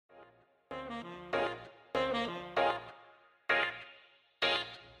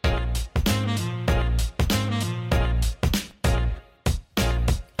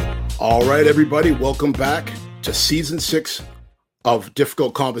All right, everybody, welcome back to season 6 of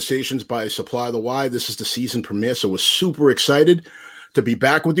Difficult Conversations by Supply the Y. This is the season premiere, so we're super excited to be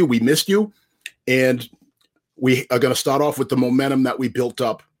back with you. We missed you, and we are going to start off with the momentum that we built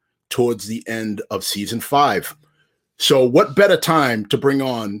up towards the end of season 5. So what better time to bring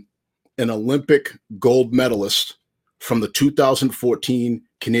on an Olympic gold medalist from the 2014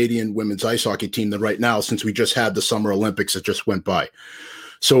 Canadian women's ice hockey team than right now, since we just had the Summer Olympics that just went by.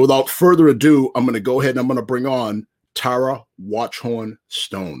 So without further ado, I'm going to go ahead and I'm going to bring on Tara Watchhorn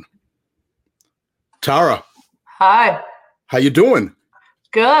Stone. Tara. Hi. How you doing?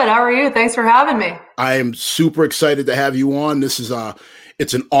 Good. How are you? Thanks for having me. I am super excited to have you on. This is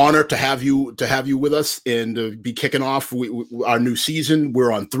it's an honor to have you with us and to be kicking off our new season.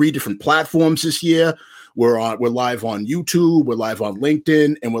 We're on 3 different platforms this year. We're live on YouTube, we're live on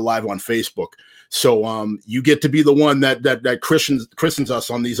LinkedIn, and we're live on Facebook. So you get to be the one that christens us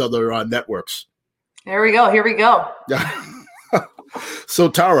on these other networks. There we go. Here we go. So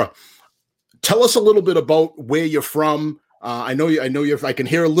Tara, tell us a little bit about where you're from. I know you're. I can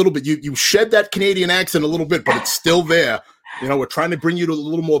hear a little bit. You shed that Canadian accent a little bit, but it's still there. You know, we're trying to bring you to a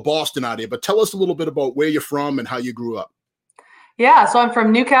little more Boston out here. But tell us a little bit about where you're from and how you grew up. Yeah, so I'm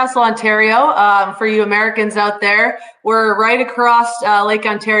from Newcastle, Ontario. For you Americans out there, we're right across Lake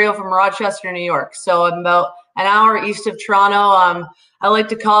Ontario from Rochester, New York. So I'm about an hour east of Toronto. I like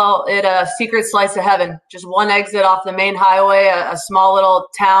to call it a secret slice of heaven. Just one exit off the main highway, a small little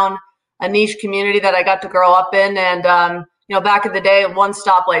town, a niche community that I got to grow up in. And, back in the day, one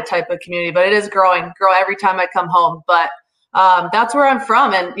stoplight type of community, but it is grow every time I come home. But that's where I'm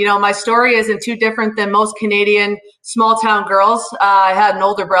from. And, my story isn't too different than most Canadian small town girls. I had an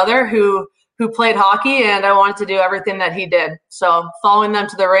older brother who played hockey, and I wanted to do everything that he did. So following them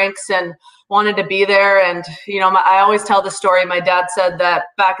to the rinks and wanted to be there. And, I always tell the story. My dad said that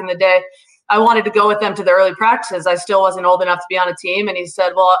back in the day, I wanted to go with them to the early practices. I still wasn't old enough to be on a team. And he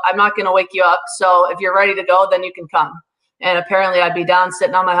said, well, I'm not going to wake you up. So if you're ready to go, then you can come. And apparently I'd be down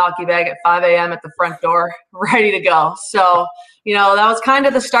sitting on my hockey bag at 5 a.m. at the front door, ready to go. So, that was kind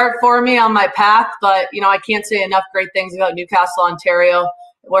of the start for me on my path. But, I can't say enough great things about Newcastle, Ontario,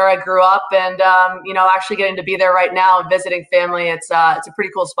 where I grew up. And, actually getting to be there right now and visiting family, it's a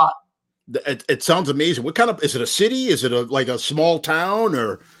pretty cool spot. It sounds amazing. What kind of, is it a city? Is it like a small town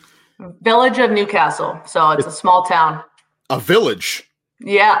or? Village of Newcastle. So it's a small town. A village?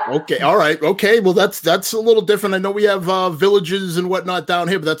 Yeah. Okay. All right. Okay. Well, that's a little different. I know we have villages and whatnot down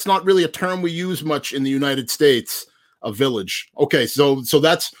here, but that's not really a term we use much in the United States. A village. Okay. So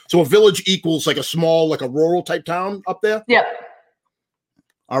a village equals like a small, like a rural type town up there. Yep.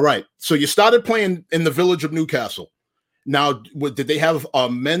 All right. So you started playing in the village of Newcastle. Now, did they have a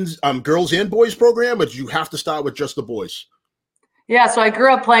men's, girls and boys program, or did you have to start with just the boys? Yeah. So I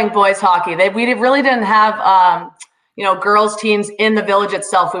grew up playing boys hockey. We really didn't have, girls teams in the village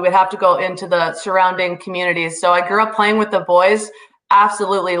itself. We would have to go into the surrounding communities. So I grew up playing with the boys,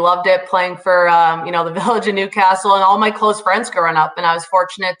 absolutely loved it, playing for, the village of Newcastle and all my close friends growing up. And I was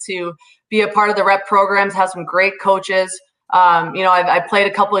fortunate to be a part of the rep programs, have some great coaches. I played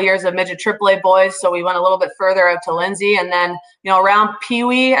a couple of years of midget AAA boys. So we went a little bit further out to Lindsay. And then, around Pee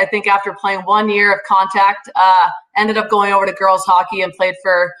Wee, I think after playing 1 year of contact, ended up going over to girls hockey and played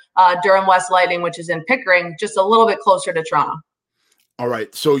for Durham West Lightning, which is in Pickering, just a little bit closer to Toronto. All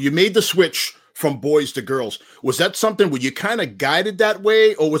right. So you made the switch from boys to girls. Was that something where you kind of guided that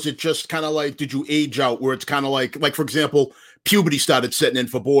way? Or was it just kind of like, did you age out where it's kind of like, for example, puberty started setting in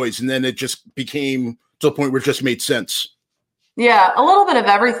for boys and then it just became to the point where it just made sense? Yeah, a little bit of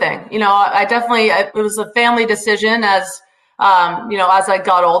everything. It was a family decision as I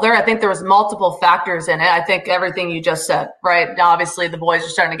got older. I think there was multiple factors in it. I think everything you just said, right? Now, obviously the boys are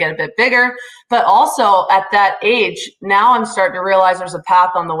starting to get a bit bigger, but also at that age, now I'm starting to realize there's a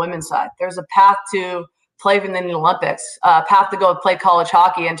path on the women's side. There's a path to play in the Olympics, a path to go play college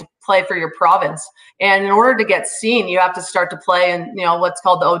hockey and to play for your province. And in order to get seen, you have to start to play in, what's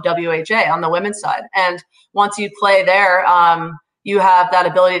called the OWHA on the women's side. And once you play there, you have that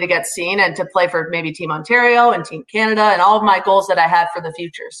ability to get seen and to play for maybe Team Ontario and Team Canada and all of my goals that I had for the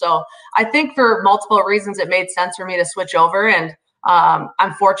future. So I think for multiple reasons, it made sense for me to switch over. And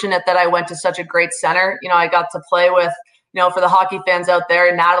I'm fortunate that I went to such a great center. I got to play with, for the hockey fans out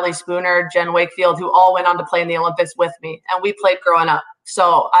there, Natalie Spooner, Jen Wakefield, who all went on to play in the Olympics with me. And we played growing up.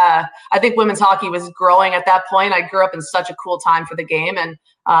 So I think women's hockey was growing at that point. I grew up in such a cool time for the game. And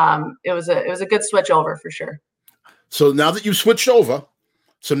it was a good switch over for sure. So now that you switched over,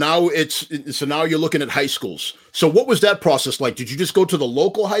 so now you're looking at high schools. So what was that process like? Did you just go to the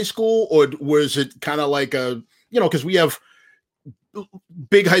local high school, or was it kind of like because we have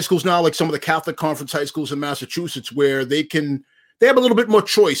big high schools now, like some of the Catholic Conference high schools in Massachusetts, where they have a little bit more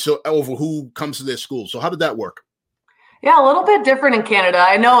choice over who comes to their school. So how did that work? Yeah, a little bit different in Canada.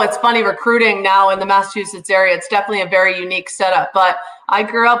 I know it's funny recruiting now in the Massachusetts area. It's definitely a very unique setup, but I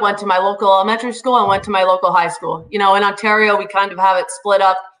grew up, went to my local elementary school and went to my local high school. In Ontario, we kind of have it split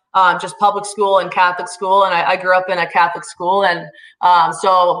up, just public school and Catholic school. And I grew up in a Catholic school. And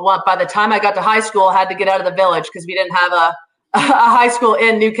so by the time I got to high school, I had to get out of the village because we didn't have a high school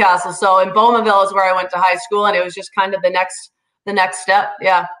in Newcastle. So in Bowmanville is where I went to high school, and it was just kind of the next step.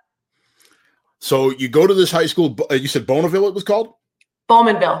 Yeah. So you go to this high school, you said Bonneville it was called?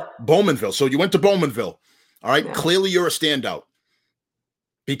 Bowmanville. So you went to Bowmanville. All right. Yeah. Clearly you're a standout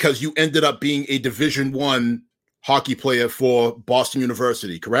because you ended up being a Division I hockey player for Boston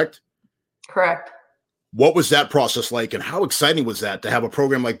University, correct? Correct. What was that process like, and how exciting was that to have a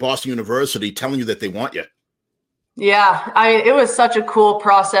program like Boston University telling you that they want you? Yeah, it was such a cool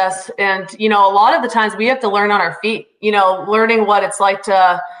process. And, a lot of the times we have to learn on our feet, learning what it's like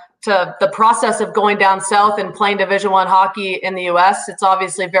to the process of going down south and playing Division I hockey in the US. It's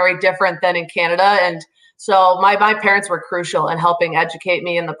obviously very different than in Canada. And so my parents were crucial in helping educate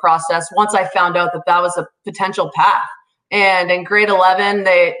me in the process once I found out that was a potential path. And in grade 11,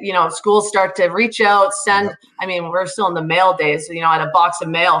 schools start to reach out, we're still in the mail days, I had a box of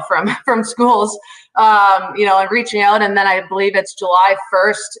mail from schools, and reaching out. And then I believe it's July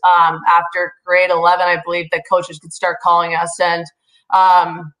 1st, after grade 11, I believe that coaches could start calling us. And,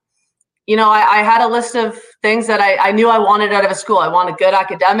 I had a list of things that I knew I wanted out of a school. I wanted good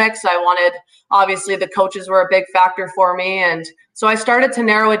academics. Obviously the coaches were a big factor for me. And so I started to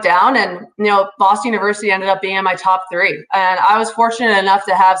narrow it down, and, Boston University ended up being in my top 3. And I was fortunate enough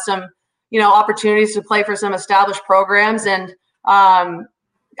to have some, opportunities to play for some established programs. And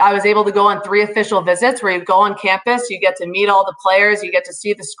I was able to go on 3 official visits where you go on campus, you get to meet all the players, you get to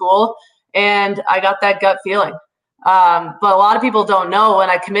see the school. And I got that gut feeling. But a lot of people don't know, when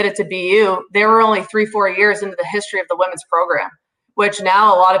I committed to BU, they were only 3-4 years into the history of the women's program, which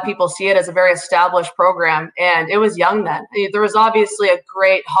now a lot of people see it as a very established program. And it was young then. There was obviously a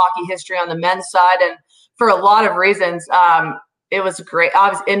great hockey history on the men's side. And for a lot of reasons, it was great. I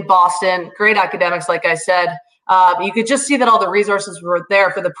was in Boston, great academics, like I said. You could just see that all the resources were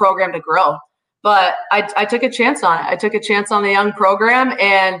there for the program to grow. But I took a chance on it. I took a chance on the young program,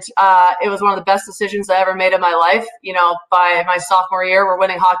 and it was one of the best decisions I ever made in my life. By my sophomore year, we're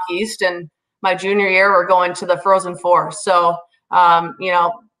winning Hockey East, and my junior year, we're going to the Frozen Four. So,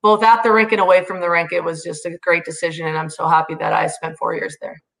 both at the rink and away from the rink, it was just a great decision, and I'm so happy that I spent 4 years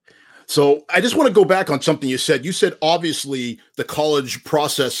there. So I just want to go back on something you said. You said, obviously, the college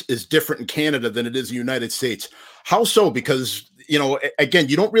process is different in Canada than it is in the United States. How so? Because again,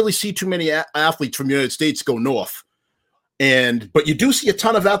 you don't really see too many athletes from the United States go north, but you do see a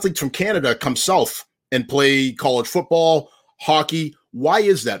ton of athletes from Canada come south and play college football, hockey. Why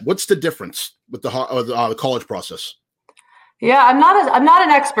is that? What's the difference with the college process? Yeah, I'm not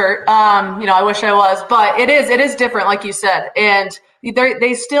an expert. I wish I was, but it is different, like you said. And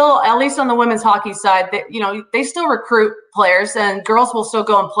they still, at least on the women's hockey side, they still recruit players, and girls will still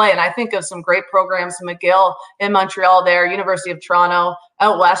go and play. And I think of some great programs, McGill in Montreal there, University of Toronto,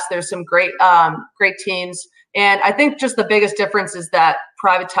 out west, there's some great teams. And I think just the biggest difference is that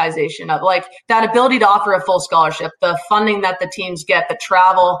privatization of that ability to offer a full scholarship, the funding that the teams get, the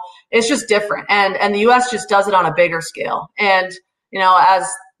travel, it's just different. And the US just does it on a bigger scale. And, as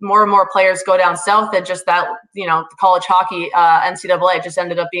more and more players go down south, and just that, college hockey, NCAA just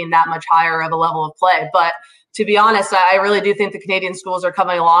ended up being that much higher of a level of play. But to be honest, I really do think the Canadian schools are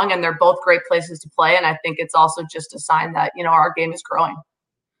coming along, and they're both great places to play. And I think it's also just a sign that, our game is growing.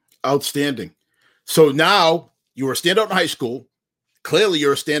 Outstanding. So now you were a standout in high school. Clearly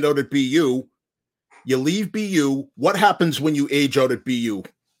you're a standout at BU. You leave BU. What happens when you age out at BU?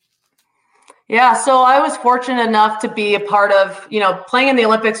 Yeah, so I was fortunate enough to be a part of, playing in the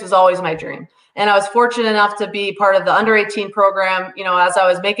Olympics was always my dream. And I was fortunate enough to be part of the under 18 program, as I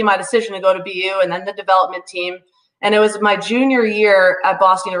was making my decision to go to BU, and then the development team. And it was my junior year at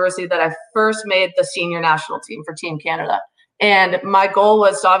Boston University that I first made the senior national team for Team Canada. And my goal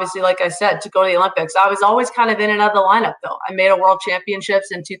was, obviously, like I said, to go to the Olympics. I was always kind of in and out of the lineup, though. I made a World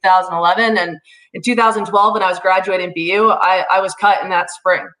Championships in 2011. And in 2012, when I was graduating BU, I was cut in that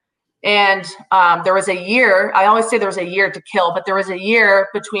spring. And there was a year, I always say there was a year to kill, but there was a year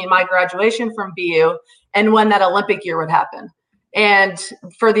between my graduation from BU and when that Olympic year would happen. And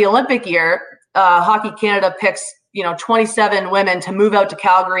for the Olympic year, Hockey Canada picks, 27 women to move out to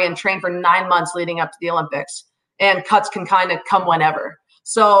Calgary and train for 9 months leading up to the Olympics. And cuts can kind of come whenever.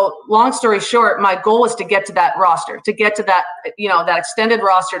 So long story short, my goal was to get to that roster, to get to that, that extended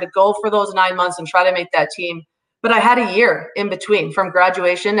roster, to go for those 9 months and try to make that team. But I had a year in between from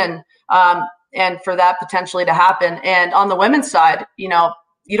graduation and for that potentially to happen. And on the women's side, you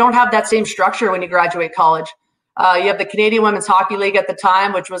don't have that same structure when you graduate college. You have the Canadian Women's Hockey League at the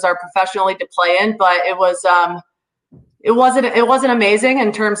time, which was our professional league to play in, but it wasn't amazing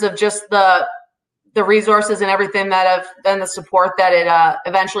in terms of just the resources and everything the support that it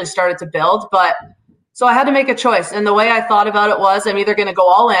eventually started to build. But so I had to make a choice. And the way I thought about it was, I'm either going to go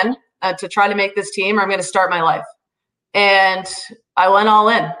all in to try to make this team, or I'm going to start my life. And I went all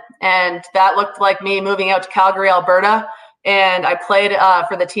in. And that looked like me moving out to Calgary, Alberta. And I played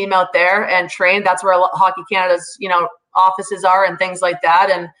for the team out there and trained. That's where Hockey Canada's, offices are and things like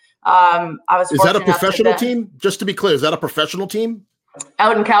that. And I was. Is that a professional team? Just to be clear, is that a professional team?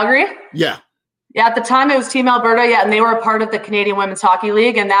 Out in Calgary? Yeah. Yeah, at the time it was Team Alberta, yeah, and they were a part of the Canadian Women's Hockey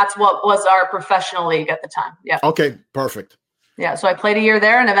League, and that's what was our professional league at the time. Yeah. Okay, perfect. Yeah, so I played a year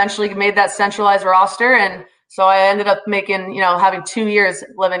there and eventually made that centralized roster, and so I ended up having 2 years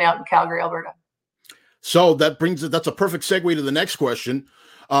living out in Calgary, Alberta. So that's a perfect segue to the next question.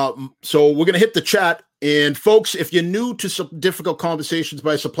 So we're going to hit the chat. And folks, if you're new to some difficult conversations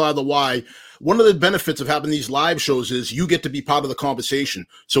by Supply the Why, one of the benefits of having these live shows is you get to be part of the conversation.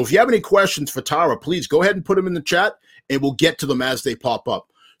 So if you have any questions for Tara, please go ahead and put them in the chat and we'll get to them as they pop up.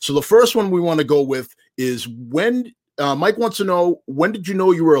 So the first one we want to go with is Mike wants to know, when did you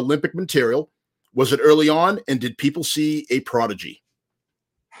know you were Olympic material? Was it early on? And did people see a prodigy?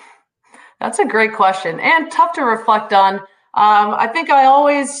 That's a great question and tough to reflect on.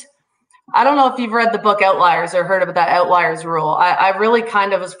 I don't know if you've read the book Outliers or heard about that Outliers rule. I really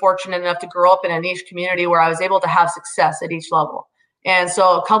kind of was fortunate enough to grow up in a niche community where I was able to have success at each level. And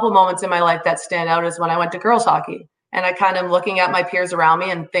so a couple moments in my life that stand out is when I went to girls hockey. And I kind of looking at my peers around me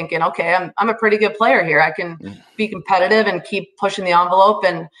and thinking, okay, I'm a pretty good player here. I can be competitive and keep pushing the envelope.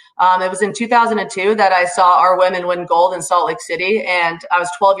 And it was in 2002 that I saw our women win gold in Salt Lake City. And I was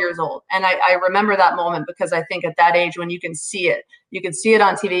 12 years old. And I remember that moment because I think at that age when you can see it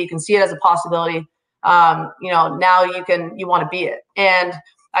on TV, you can see it as a possibility. Now you want to be it. And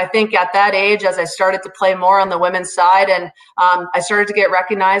I think at that age, as I started to play more on the women's side and I started to get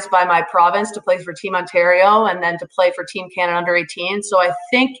recognized by my province to play for Team Ontario and then to play for Team Canada under 18. So I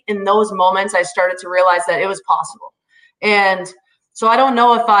think in those moments, I started to realize that it was possible. And so I don't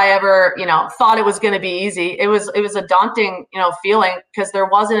know if I ever, thought it was going to be easy. It was a daunting, feeling because there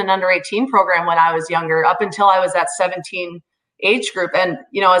wasn't an under 18 program when I was younger up until I was at 17 age group. And,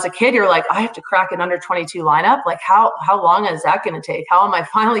 as a kid, you're like, I have to crack an under 22 lineup. Like how long is that going to take? How am I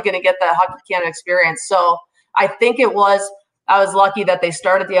finally going to get that Hockey Canada experience? So I think I was lucky that they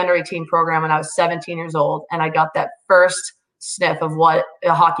started the under 18 program when I was 17 years old. And I got that first sniff of what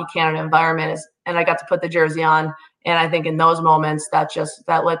a Hockey Canada environment is. And I got to put the jersey on. And I think in those moments that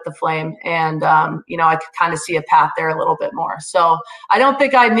lit the flame. And, I could kind of see a path there a little bit more. So I don't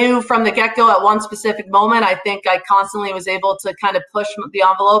think I knew from the get-go at one specific moment. I think I constantly was able to kind of push the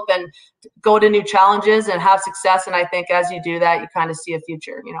envelope and go to new challenges and have success. And I think as you do that, you kind of see a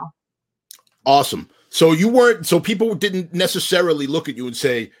future, Awesome. So people didn't necessarily look at you and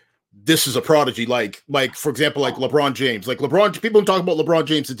say, this is a prodigy. Like for example, like LeBron James, people don't talk about LeBron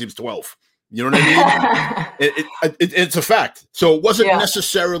James since he was 12. You know what I mean? It's a fact. So it wasn't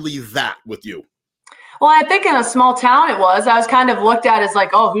necessarily that with you. Well, I think in a small town it was. I was kind of looked at as like,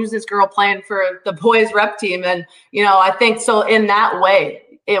 oh, who's this girl playing for the boys rep team? And, I think so in that way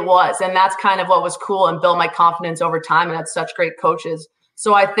it was. And that's kind of what was cool and built my confidence over time and had such great coaches.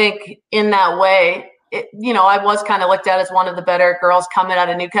 So I think in that way, I was kind of looked at as one of the better girls coming out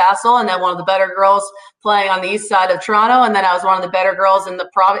of Newcastle and then one of the better girls playing on the east side of Toronto. And then I was one of the better girls in the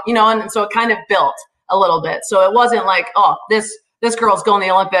province, and so it kind of built a little bit. So it wasn't like, oh, this girl's going to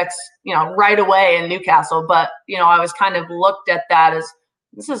the Olympics, right away in Newcastle. But, I was kind of looked at that as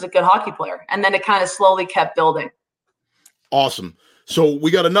this is a good hockey player. And then it kind of slowly kept building. Awesome. So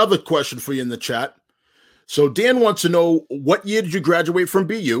we got another question for you in the chat. So Dan wants to know, what year did you graduate from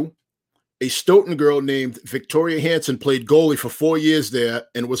BU? A Stoughton girl named Victoria Hansen played goalie for 4 years there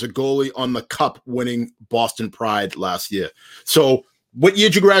and was a goalie on the Cup winning Boston Pride last year. So what year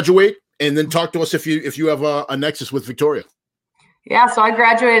did you graduate? And then talk to us if you have a nexus with Victoria. Yeah, so I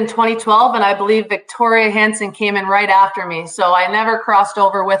graduated in 2012, and I believe Victoria Hansen came in right after me. So I never crossed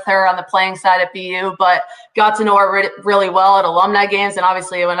over with her on the playing side at BU, but got to know her really well at alumni games. And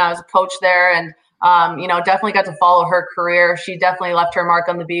obviously when I was a coach there and definitely got to follow her career. She definitely left her mark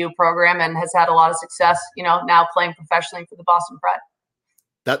on the BU program and has had a lot of success, now playing professionally for the Boston Pride.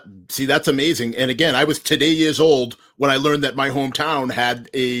 That's amazing. And again, I was today years old when I learned that my hometown had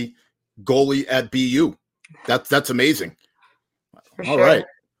a goalie at BU. That's amazing. For All sure. right.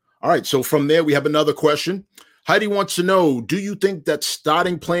 All right. So from there, we have another question. Heidi wants to know, do you think that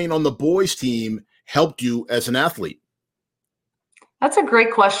starting playing on the boys team helped you as an athlete? That's a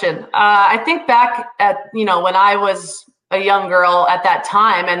great question. I think back at, when I was a young girl at that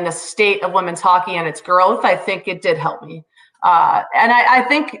time and the state of women's hockey and its growth, I think it did help me. And I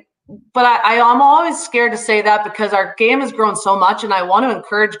think, but I'm always scared to say that because our game has grown so much and I want to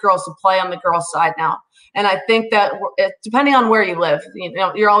encourage girls to play on the girls' side now. And I think that depending on where you live,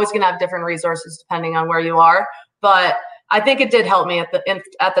 you're always going to have different resources depending on where you are. But I think it did help me at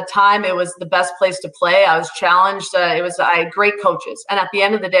the time. It was the best place to play. I was challenged. I had great coaches. And at the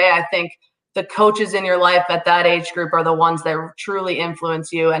end of the day, I think the coaches in your life at that age group are the ones that truly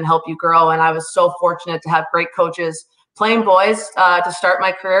influence you and help you grow. And I was so fortunate to have great coaches playing boys to start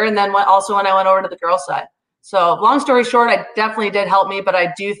my career. And then also when I went over to the girls' side. So long story short, I definitely did help me, but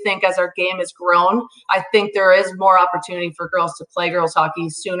I do think as our game has grown, I think there is more opportunity for girls to play girls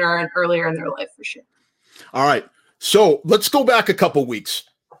hockey sooner and earlier in their life for sure. All right. So let's go back a couple weeks.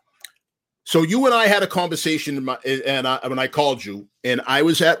 So you and I had a conversation when I called you, and I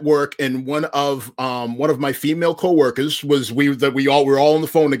was at work, and one of my female coworkers we were all on the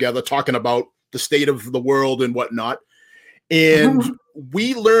phone together talking about the state of the world and whatnot. And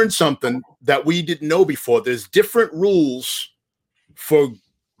we learned something that we didn't know before. There's different rules for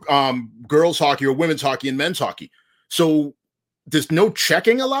girls hockey or women's hockey and men's hockey. So there's no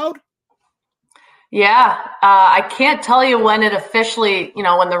checking allowed? Yeah. I can't tell you when it officially,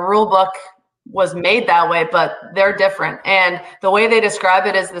 when the rule book was made that way, but they're different. And the way they describe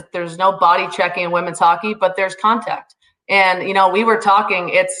it is that there's no body checking in women's hockey, but there's contact. And, we were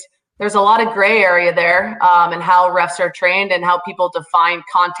talking, there's a lot of gray area there and how refs are trained and how people define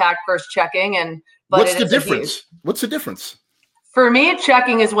contact versus checking. What's the difference? What's the difference? For me,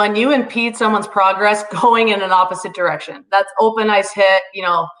 checking is when you impede someone's progress going in an opposite direction. That's open ice hit,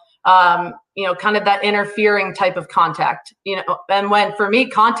 kind of that interfering type of contact, and when for me,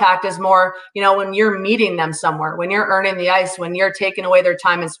 contact is more, when you're meeting them somewhere, when you're earning the ice, when you're taking away their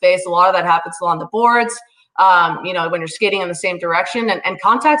time and space. A lot of that happens along the boards. When you're skating in the same direction and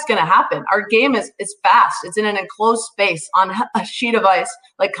contact's going to happen. Our game is fast. It's in an enclosed space on a sheet of ice.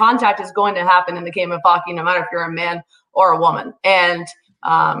 Like contact is going to happen in the game of hockey, no matter if you're a man or a woman. And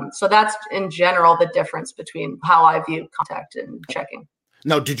so that's in general the difference between how I view contact and checking.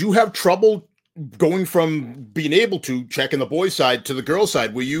 Now, did you have trouble going from being able to check in the boys' side to the girls'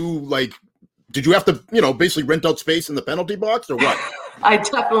 side? Were you did you have to, basically rent out space in the penalty box or what? I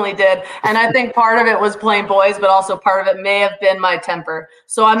definitely did. And I think part of it was playing boys, but also part of it may have been my temper.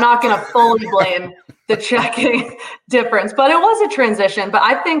 So I'm not going to fully blame the checking difference, but it was a transition. But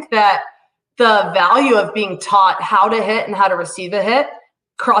I think that the value of being taught how to hit and how to receive a hit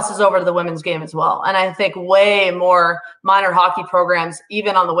crosses over to the women's game as well. And I think way more minor hockey programs,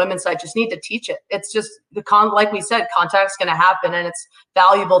 even on the women's side, just need to teach it. It's just like we said, contact's going to happen and it's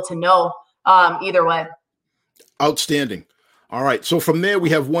valuable to know either way. Outstanding. All right. So from there, we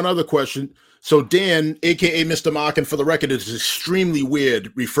have one other question. So Dan, aka Mr. Mark, and for the record, it's extremely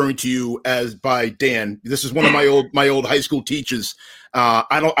weird referring to you as by Dan. This is one of my old high school teachers.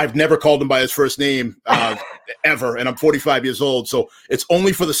 I've never called him by his first name ever, and I'm 45 years old. So it's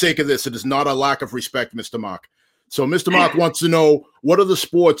only for the sake of this. It is not a lack of respect, Mr. Mark. So Mr. Mark wants to know, what other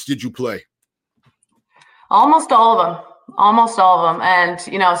sports did you play? Almost all of them. And,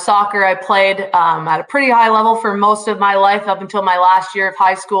 soccer, I played at a pretty high level for most of my life up until my last year of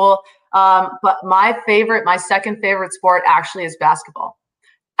high school. But my second favorite sport actually is basketball.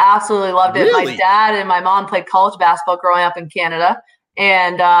 Absolutely loved it. Really? My dad and my mom played college basketball growing up in Canada.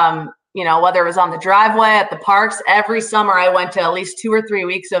 And, whether it was on the driveway, at the parks, every summer I went to at least 2 or 3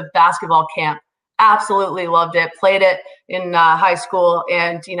 weeks of basketball camp. Absolutely loved it. Played it in high school.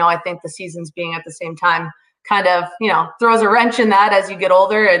 And, I think the seasons being at the same time kind of, throws a wrench in that as you get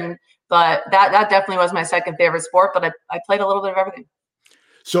older. But that definitely was my second favorite sport, but I played a little bit of everything.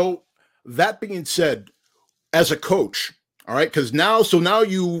 So that being said, as a coach, all right, because now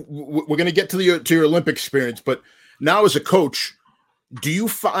we're going to get to your Olympic experience, but now as a coach, do you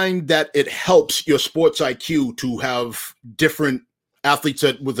find that it helps your sports IQ to have different athletes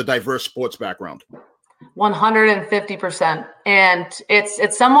with a diverse sports background? 150%. And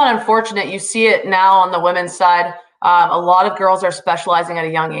it's somewhat unfortunate. You see it now on the women's side. A lot of girls are specializing at a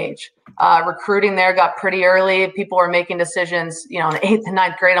young age. Recruiting there got pretty early. People were making decisions, in the 8th and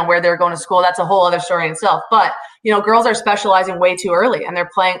 9th grade on where they're going to school. That's a whole other story in itself. But, girls are specializing way too early and they're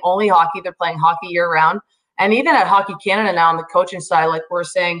playing only hockey. They're playing hockey year round. And even at Hockey Canada now on the coaching side, like we're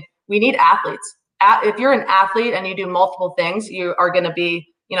saying, we need athletes. If you're an athlete and you do multiple things, you are going to be,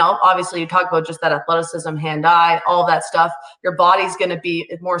 obviously you talk about just that athleticism, hand-eye, all that stuff. Your body's going to be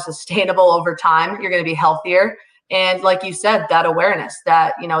more sustainable over time. You're going to be healthier. And like you said, that awareness,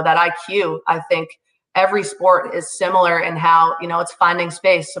 that, that IQ, I think every sport is similar in how, it's finding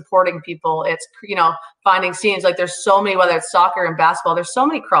space, supporting people. It's, finding scenes. Like there's so many, whether it's soccer and basketball, there's so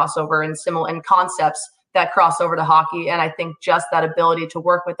many crossover and similar and concepts that cross over to hockey. And I think just that ability to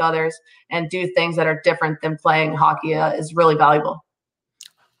work with others and do things that are different than playing hockey is really valuable.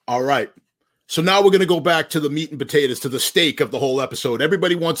 All right. So now we're going to go back to the meat and potatoes, to the steak of the whole episode.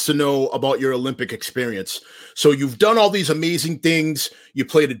 Everybody wants to know about your Olympic experience. So you've done all these amazing things. You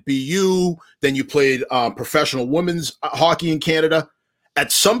played at BU, then you played professional women's hockey in Canada.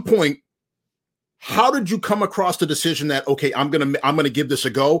 At some point, how did you come across the decision that, okay, I'm going to give this a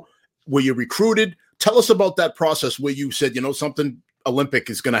go? Were you recruited? Tell us about that process where you said, something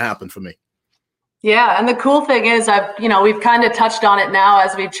Olympic is going to happen for me. Yeah. And the cool thing is we've kind of touched on it now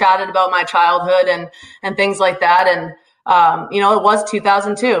as we've chatted about my childhood and things like that. And, it was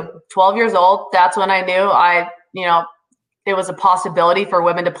 2002, 12 years old. That's when I knew it was a possibility for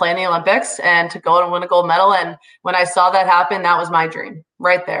women to play in the Olympics and to go and win a gold medal. And when I saw that happen, that was my dream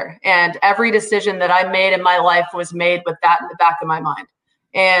right there. And every decision that I made in my life was made with that in the back of my mind.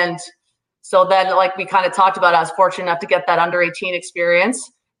 And so then, like we kind of talked about, I was fortunate enough to get that under 18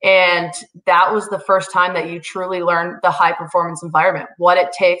 experience. And that was the first time that you truly learn the high performance environment, what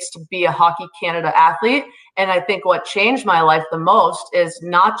it takes to be a Hockey Canada athlete. And I think what changed my life the most is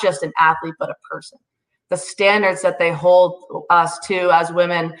not just an athlete, but a person. The standards that they hold us to as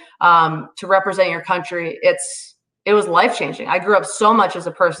women to represent your country, it was life-changing. I grew up so much as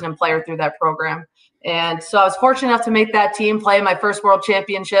a person and player through that program. And so I was fortunate enough to make that team, play my first World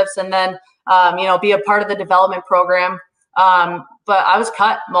Championships, and then, be a part of the development program. But I was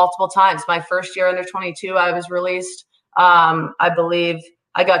cut multiple times. My first year under 22, I was released. I believe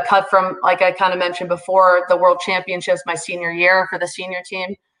I got cut from, like I kind of mentioned before, the World Championships my senior year for the senior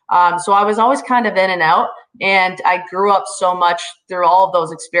team. So I was always kind of in and out, and I grew up so much through all of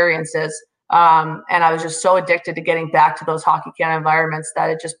those experiences. And I was just so addicted to getting back to those Hockey Canada environments that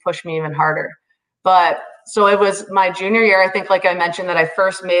it just pushed me even harder. But so it was my junior year, I think, like I mentioned, that I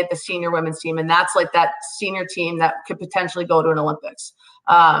first made the senior women's team. And that's like that senior team that could potentially go to an Olympics.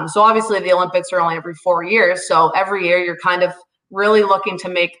 So obviously the Olympics are only every 4 years. So every year you're kind of really looking to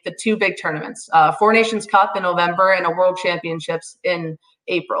make the two big tournaments, Four Nations Cup in November and a World Championships in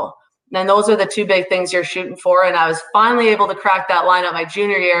April. And those are the two big things you're shooting for. And I was finally able to crack that lineup my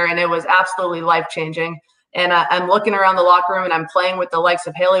junior year, and it was absolutely life-changing. And I'm looking around the locker room, and I'm playing with the likes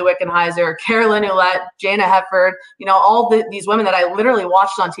of Haley Wickenheiser, Carolyn Ouellette, Jana Hefford, all these women that I literally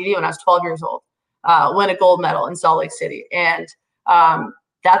watched on TV when I was 12 years old, win a gold medal in Salt Lake City. And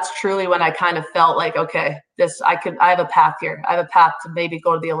that's truly when I kind of felt like, okay, I have a path here. I have a path to maybe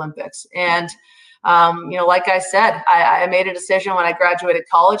go to the Olympics. And, like I said, I made a decision when I graduated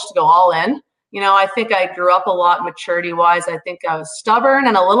college to go all in. I think I grew up a lot maturity-wise. I think I was stubborn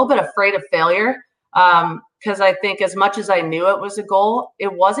and a little bit afraid of failure. Because I think as much as I knew it was a goal,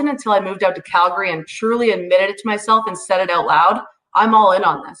 it wasn't until I moved out to Calgary and truly admitted it to myself and said it out loud, I'm all in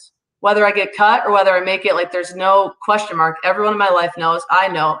on this. Whether I get cut or whether I make it, like there's no question mark. Everyone in my life knows, I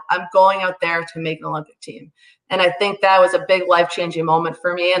know I'm going out there to make an Olympic team. And I think that was a big life-changing moment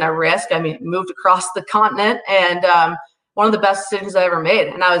for me and a risk. I mean, moved across the continent and one of the best decisions I ever made.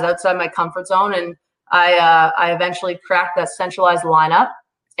 And I was outside my comfort zone, and I eventually cracked that centralized lineup.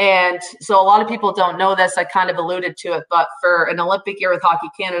 And so a lot of people don't know this. I kind of alluded to it, but for an Olympic year with Hockey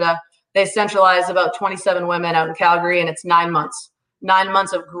Canada, they centralize about 27 women out in Calgary, and it's 9 months. 9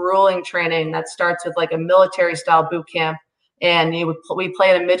 months of grueling training that starts with like a military style boot camp. And we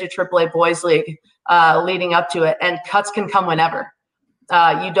play in a midget AAA boys league leading up to it, and cuts can come whenever.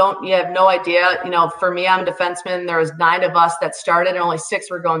 You have no idea. For me, I'm a defenseman. There was 9 of us that started, and only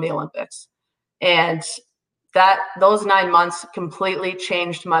 6 were going to the Olympics. And those 9 months completely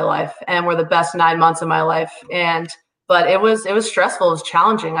changed my life and were the best 9 months of my life. But it was stressful. It was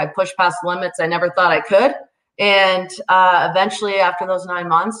challenging. I pushed past limits I never thought I could. And eventually, after those 9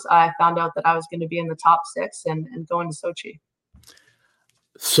 months, I found out that I was going to be in the top 6 and going to Sochi.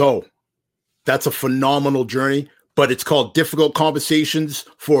 So that's a phenomenal journey, but it's called Difficult Conversations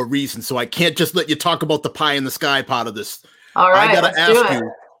for a reason. So I can't just let you talk about the pie in the sky part of this. All right, I got to ask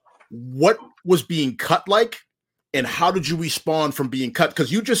you, what was being cut like, and how did you respond from being cut?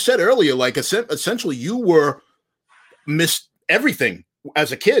 Because you just said earlier, like essentially you were missed everything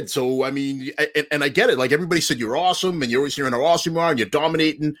as a kid. So, I mean, and I get it. Like everybody said, you're awesome and you're always hearing how awesome you are and you're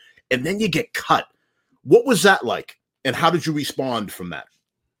dominating, and then you get cut. What was that like? And how did you respond from that?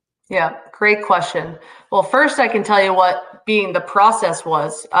 Yeah, great question. Well, first I can tell you what being the process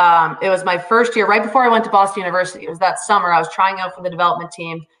was. It was my first year, right before I went to Boston University. It was that summer. I was trying out for the development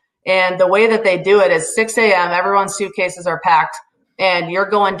team. And the way that they do it is 6 a.m., everyone's suitcases are packed, and you're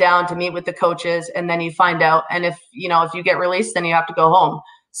going down to meet with the coaches, and then you find out. And if you get released, then you have to go home.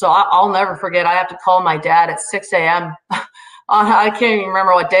 So I'll never forget, I have to call my dad at 6 a.m. I can't even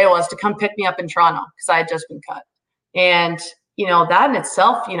remember what day it was, to come pick me up in Toronto because I had just been cut. And, that in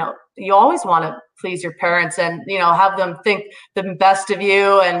itself, you always want to please your parents and, have them think the best of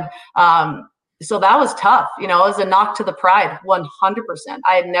you. And so that was tough. It was a knock to the pride, 100%.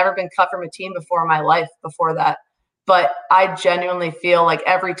 I had never been cut from a team before in my life before that. But I genuinely feel like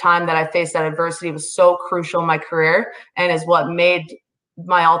every time that I faced that adversity was so crucial in my career and is what made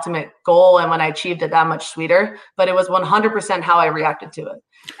my ultimate goal, and when I achieved it, that much sweeter. But it was 100% how I reacted to it.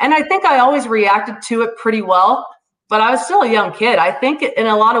 And I think I always reacted to it pretty well, but I was still a young kid. I think in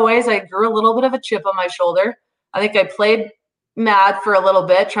a lot of ways I grew a little bit of a chip on my shoulder. I think I played mad for a little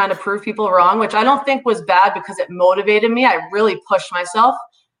bit, trying to prove people wrong, which I don't think was bad because it motivated me. I really pushed myself.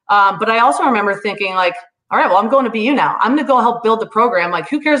 But I also remember thinking like, all right, well, I'm going to BU now. I'm going to go help build the program. Like,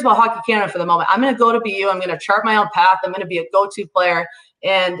 who cares about Hockey Canada for the moment? I'm going to go to BU. I'm going to chart my own path. I'm going to be a go-to player.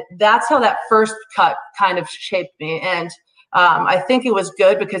 And that's how that first cut kind of shaped me. And I think it was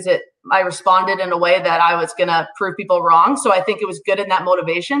good because I responded in a way that I was going to prove people wrong. So I think it was good in that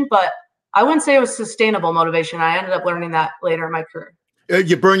motivation, but I wouldn't say it was sustainable motivation. I ended up learning that later in my career.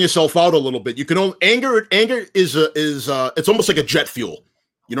 You burn yourself out a little bit. You can only anger is it's almost like a jet fuel.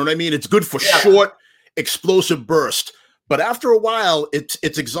 You know what I mean? It's good for short, explosive burst, but after a while, it's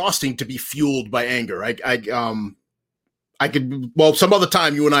exhausting to be fueled by anger. I could, well, some other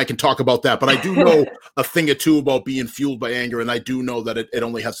time you and I can talk about that, but I do know a thing or two about being fueled by anger, and I do know that it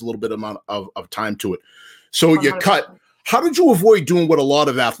only has a little bit amount of time to it. So 100%. You cut. How did you avoid doing what a lot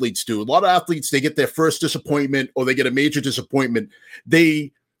of athletes do? A lot of athletes, they get their first disappointment or they get a major disappointment.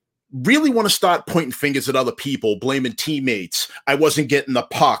 They really want to start pointing fingers at other people, blaming teammates. I wasn't getting the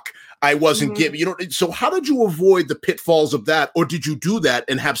puck. I wasn't getting, so how did you avoid the pitfalls of that? Or did you do that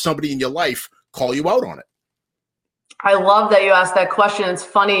and have somebody in your life call you out on it? I love that you asked that question. It's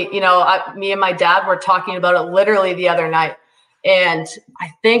funny, me and my dad were talking about it literally the other night. And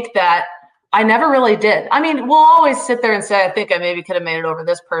I think that I never really did. I mean, we'll always sit there and say, I think I maybe could have made it over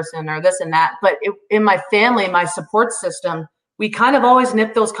this person or this and that. But in my family, my support system, we kind of always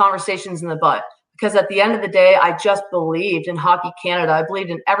nip those conversations in the butt. Because at the end of the day, I just believed in Hockey Canada. I believed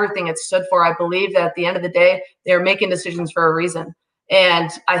in everything it stood for. I believed that at the end of the day, they were making decisions for a reason.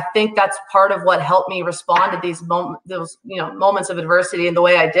 And I think that's part of what helped me respond to these moments of adversity in the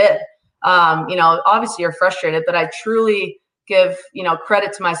way I did. Obviously you're frustrated, but I truly give,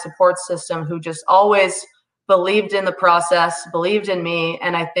 credit to my support system who just always believed in the process, believed in me.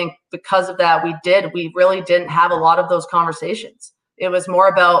 And I think because of that, we really didn't have a lot of those conversations. It was more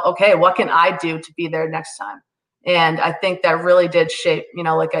about, okay, what can I do to be there next time? And I think that really did shape,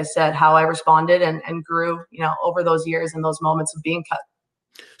 like I said, how I responded and grew, over those years and those moments of being cut.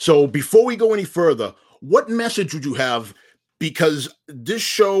 So before we go any further, what message would you have? Because this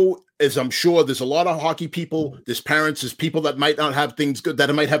show, as I'm sure there's a lot of hockey people, there's parents, there's people that might not have things good,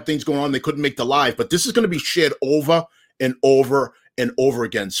 that might have things going on they couldn't make the live, but this is going to be shared over and over and over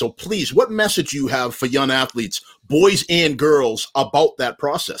again. So please, what message you have for young athletes, boys and girls, about that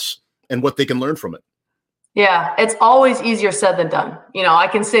process and what they can learn from it? Yeah, it's always easier said than done. I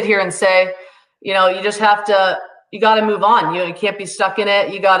can sit here and say, you got to move on. You can't be stuck in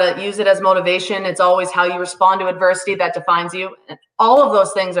it. You got to use it as motivation. It's always how you respond to adversity that defines you. And all of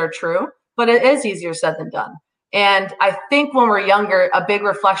those things are true, but it is easier said than done. And I think when we're younger, a big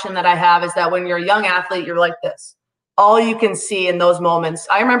reflection that I have is that when you're a young athlete, you're like this. All you can see in those moments.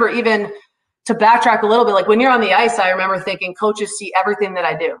 I remember, even to backtrack a little bit, like when you're on the ice, I remember thinking coaches see everything that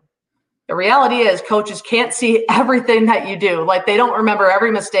I do. The reality is coaches can't see everything that you do. Like, they don't remember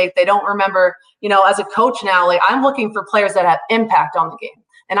every mistake. They don't remember, as a coach now, like, I'm looking for players that have impact on the game.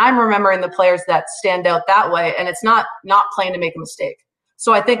 And I'm remembering the players that stand out that way. And it's not playing to make a mistake.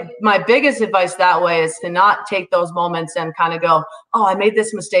 So I think my biggest advice that way is to not take those moments and kind of go, oh, I made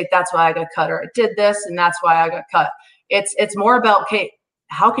this mistake, that's why I got cut, or I did this and that's why I got cut. It's more about, okay,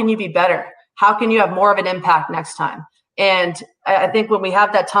 how can you be better? How can you have more of an impact next time? And I think when we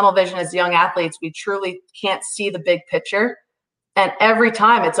have that tunnel vision as young athletes, we truly can't see the big picture. And every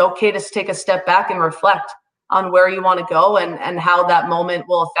time it's okay to take a step back and reflect on where you want to go and how that moment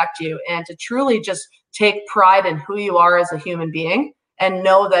will affect you, and to truly just take pride in who you are as a human being and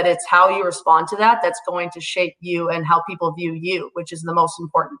know that it's how you respond to that that's going to shape you and how people view you, which is the most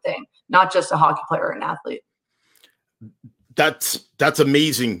important thing, not just a hockey player or an athlete. That's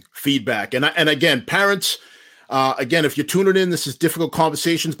amazing feedback. And again, parents, again, if you're tuning in, this is Difficult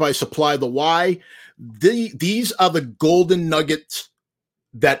Conversations by Supply the Y. These are the golden nuggets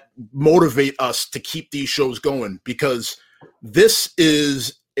that motivate us to keep these shows going, because this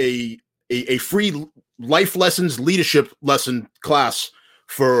is a free life lessons, leadership lesson class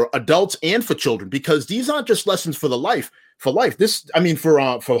for adults and for children, because these aren't just lessons for life. For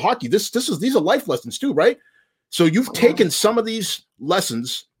hockey, these are life lessons too, right? So you've taken some of these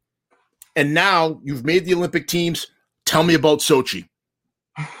lessons and now you've made the Olympic teams. Tell me about Sochi.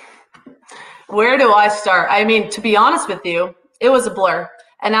 Where do I start? I mean, to be honest with you, it was a blur,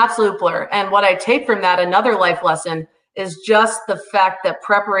 an absolute blur. And what I take from that, another life lesson, is just the fact that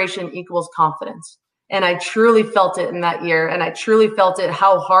preparation equals confidence. And I truly felt it in that year. And I truly felt it,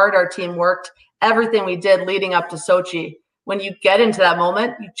 how hard our team worked, everything we did leading up to Sochi. When you get into that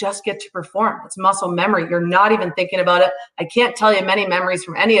moment, you just get to perform. It's muscle memory. You're not even thinking about it. I can't tell you many memories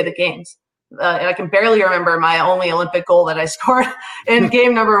from any of the games. And I can barely remember my only Olympic goal that I scored in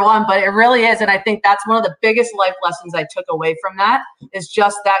game number 1, but it really is. And I think that's one of the biggest life lessons I took away from that, is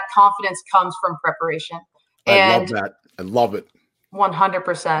just that confidence comes from preparation. I love that. I love it.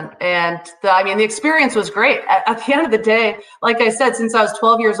 100%. And the experience was great. At the end of the day, like I said, since I was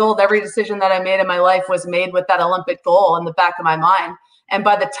 12 years old, every decision that I made in my life was made with that Olympic goal in the back of my mind. And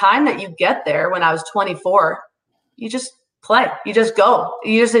by the time that you get there, when I was 24, you just play, you just go,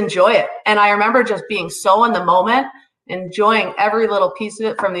 you just enjoy it. And I remember just being so in the moment, enjoying every little piece of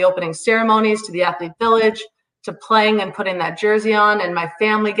it, from the opening ceremonies to the athlete village to playing and putting that jersey on, and my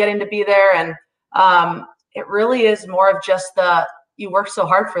family getting to be there. And it really is more of just you worked so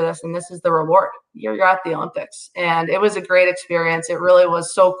hard for this, and this is the reward. You're at the Olympics. And it was a great experience. It really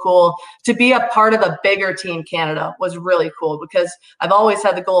was so cool to be a part of a bigger Team Canada. Was really cool, because I've always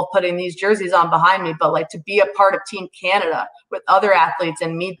had the goal of putting these jerseys on behind me, but like to be a part of Team Canada with other athletes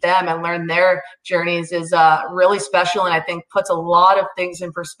and meet them and learn their journeys is really special. And I think puts a lot of things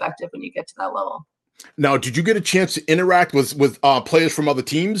in perspective when you get to that level. Now, did you get a chance to interact with players from other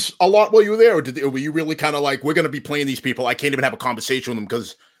teams a lot while you were there, or were you really kind of like, we're going to be playing these people, I can't even have a conversation with them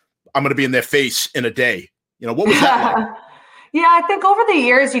because I'm going to be in their face in a day? What was that like? Yeah, I think over the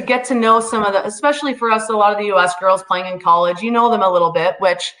years you get to know some of especially for us, a lot of the U.S. girls playing in college, you know them a little bit,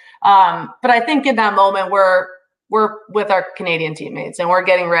 but I think in that moment we're with our Canadian teammates and we're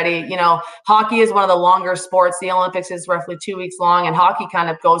getting ready. Hockey is one of the longer sports. The Olympics is roughly 2 weeks long, and hockey kind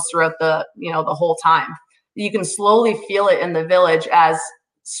of goes throughout the whole time. You can slowly feel it in the village as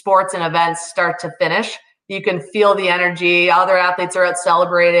sports and events start to finish. You can feel the energy. Other athletes are out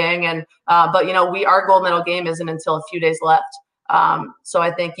celebrating, and but our gold medal game isn't until a few days left. So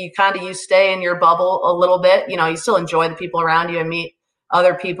I think you stay in your bubble a little bit. You still enjoy the people around you and meet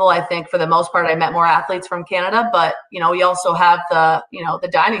other people. I think for the most part, I met more athletes from Canada, but we also have the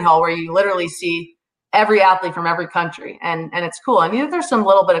dining hall where you literally see every athlete from every country, and it's cool. There's some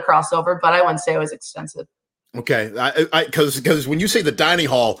little bit of crossover, but I wouldn't say it was extensive. Okay, because when you say the dining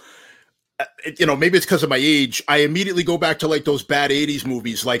hall, maybe it's because of my age, I immediately go back to like those bad 80s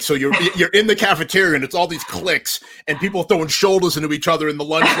movies. Like, so you're in the cafeteria and it's all these cliques and people throwing shoulders into each other in the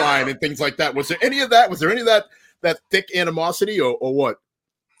lunch line and things like that. Was there any of that? Was there any of that thick animosity or what?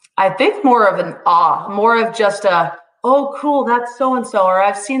 I think more of an awe, more of just oh, cool, that's so-and-so, or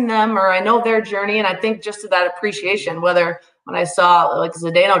I've seen them, or I know their journey. And I think just that appreciation, whether when I saw like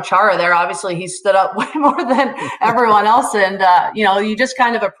Zdeno Chara there, obviously he stood up way more than everyone else. And, you just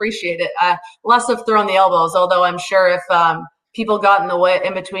kind of appreciate it. Less of throwing the elbows, although I'm sure if people got in the way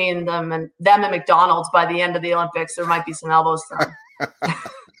in between them and McDonald's by the end of the Olympics, there might be some elbows thrown.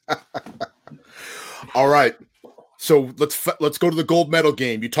 All right. So let's go to the gold medal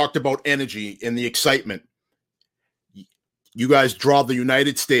game. You talked about energy and the excitement. You guys draw the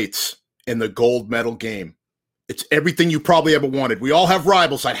United States in the gold medal game. It's everything you probably ever wanted. We all have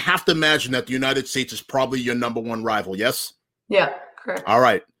rivals. I have to imagine that the United States is probably your number one rival. Yes? Yeah, correct. All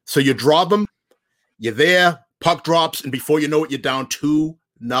right. So you draw them. You're there. Puck drops, and before you know it, you're down 2-0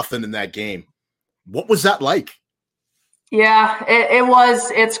 in that game. What was that like? Yeah, it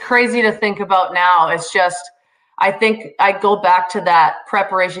was. It's crazy to think about now. It's just, I think I go back to that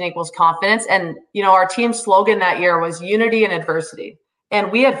preparation equals confidence. And, our team slogan that year was unity in adversity.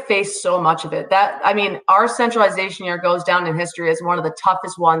 And we had faced so much of it. Our centralization year goes down in history as one of the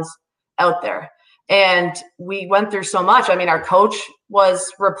toughest ones out there. And we went through so much. Our coach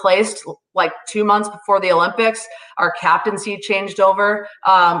was replaced like 2 months before the Olympics. Our captaincy changed over.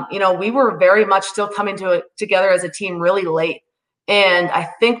 We were very much still coming together as a team really late. And I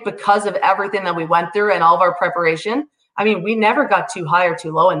think because of everything that we went through and all of our preparation, I mean, we never got too high or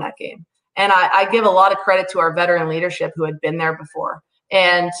too low in that game. And I give a lot of credit to our veteran leadership who had been there before.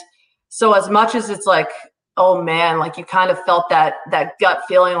 And so as much as it's like, oh man, like you kind of felt that gut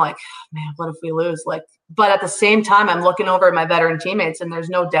feeling like, man, what if we lose? Like, but at the same time, I'm looking over at my veteran teammates and there's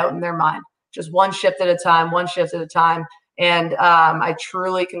no doubt in their mind, just one shift at a time, one shift at a time. And I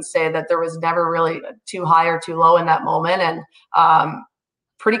truly can say that there was never really too high or too low in that moment. And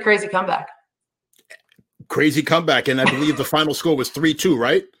pretty crazy comeback. Crazy comeback. And I believe the final score was 3-2,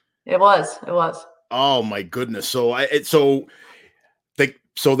 right? It was. Oh my goodness. So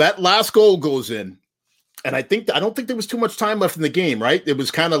so that last goal goes in. And I don't think there was too much time left in the game, right? It was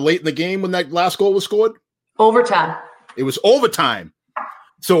kind of late in the game when that last goal was scored. Overtime. It was overtime.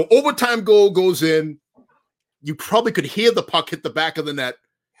 So overtime goal goes in. You probably could hear the puck hit the back of the net.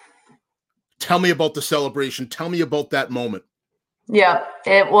 Tell me about the celebration. Tell me about that moment. Yeah,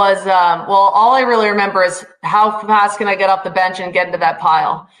 it was, all I really remember is how fast can I get off the bench and get into that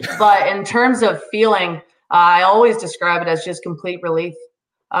pile. But in terms of feeling, I always describe it as just complete relief.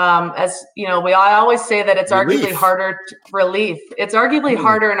 As you know, I always say that it's arguably harder relief. It's arguably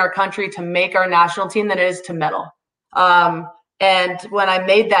harder in our country to make our national team than it is to medal. And when I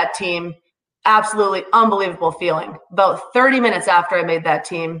made that team, absolutely unbelievable feeling. About 30 minutes after I made that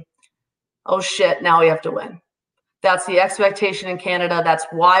team, oh shit, now we have to win. That's the expectation in Canada. That's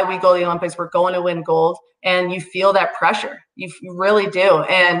why we go to the Olympics. We're going to win gold. And you feel that pressure. You really do.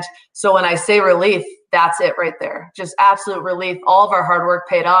 And so when I say relief, that's it right there. Just absolute relief. All of our hard work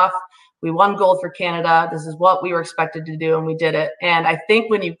paid off. We won gold for Canada. This is what we were expected to do, and we did it. And I think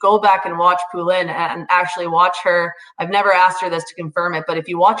when you go back and watch Poulin and actually watch her, I've never asked her this to confirm it, but if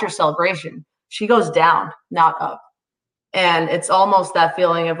you watch her celebration, she goes down, not up. And it's almost that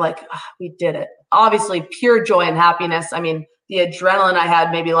feeling of like, we did it. Obviously, pure joy and happiness. I mean, the adrenaline I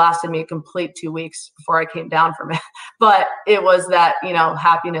had maybe lasted me a complete 2 weeks before I came down from it. But it was that,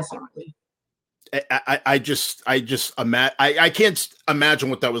 happiness and relief. I can't imagine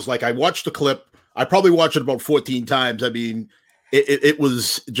what that was like. I watched the clip. I probably watched it about 14 times. I mean, it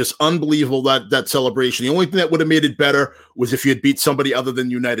was just unbelievable, that celebration. The only thing that would have made it better was if you had beat somebody other than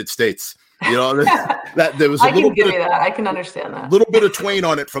the United States. That there was a little bit of that. I can understand that. A little bit of twain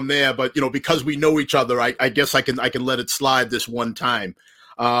on it from there, but because we know each other, I guess I can let it slide this one time.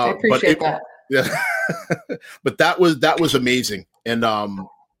 I appreciate that. Yeah, but that was amazing, and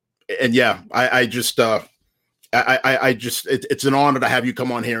yeah, I just it's an honor to have you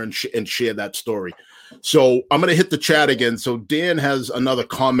come on here and share that story. So I'm going to hit the chat again. So Dan has another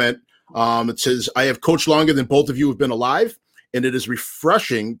comment. It says, I have coached longer than both of you have been alive, and it is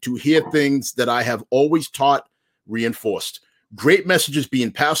refreshing to hear things that I have always taught reinforced. Great messages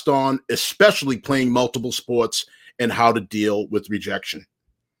being passed on, especially playing multiple sports and how to deal with rejection.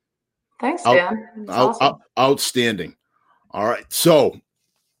 Thanks, Dan. Awesome. Outstanding. All right. So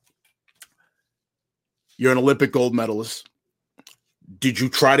you're an Olympic gold medalist. Did you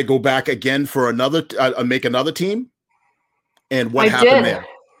try to go back again for another, make another team? And what happened there?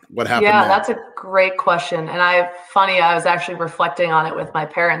 What happened there? That's a great question. And I was actually reflecting on it with my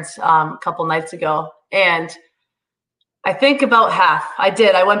parents a couple nights ago. And I think about half.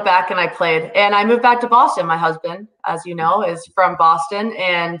 I went back and I played. And I moved back to Boston. My husband, as you know, is from Boston.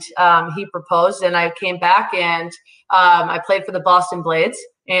 And he proposed. And I came back and I played for the Boston Blades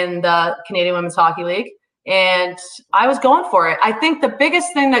in the Canadian Women's Hockey League. And I was going for it. I think the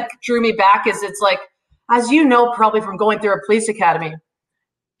biggest thing that drew me back is it's like, as you know, probably from going through a police academy,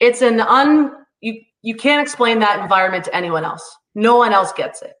 it's you can't explain that environment to anyone else. No one else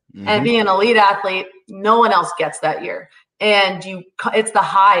gets it. Mm-hmm. And being an elite athlete, no one else gets that year. And it's the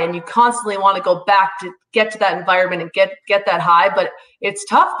high, and you constantly want to go back to get to that environment and get that high. But it's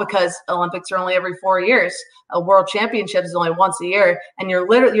tough because Olympics are only every 4 years. A world championship is only once a year, and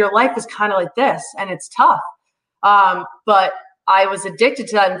your life is kind of like this, and it's tough. But I was addicted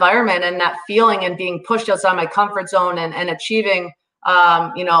to that environment and that feeling and being pushed outside my comfort zone and achieving,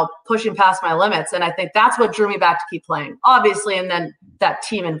 pushing past my limits. And I think that's what drew me back to keep playing, obviously. And then that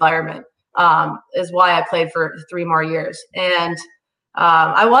team environment is why I played for 3 more years. And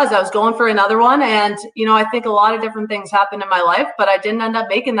I was going for another one. And, I think a lot of different things happened in my life, but I didn't end up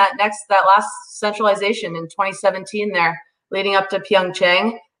making that last centralization in 2017 there, leading up to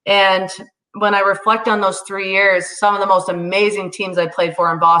Pyeongchang. And when I reflect on those 3 years, some of the most amazing teams I played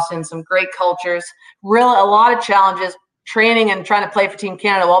for in Boston, some great cultures, a lot of challenges, training and trying to play for Team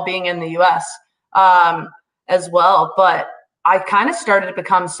Canada while being in the U.S. As well. But I kind of started to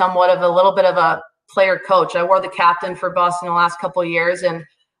become somewhat of a little bit of a player coach. I wore the captain for Boston the last couple of years. And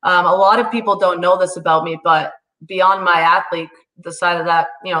a lot of people don't know this about me, but beyond my the side of that,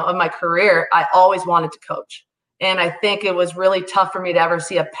 of my career, I always wanted to coach. And I think it was really tough for me to ever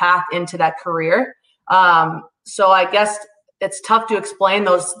see a path into that career. So I guess it's tough to explain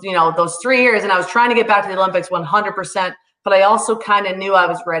those 3 years. And I was trying to get back to the Olympics 100%, but I also kind of knew I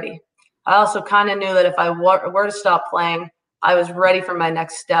was ready. I also kind of knew that if I were to stop playing, I was ready for my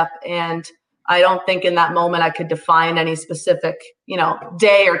next step. And I don't think in that moment I could define any specific,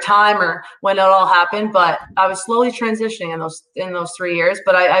 day or time or when it all happened, but I was slowly transitioning in those 3 years,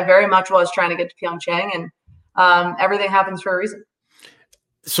 but I very much was trying to get to Pyeongchang, and everything happens for a reason.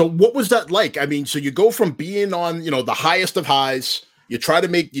 So what was that like? I mean, so you go from being on, the highest of highs, you try to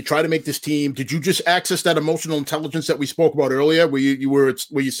make this team. Did you just access that emotional intelligence that we spoke about earlier, where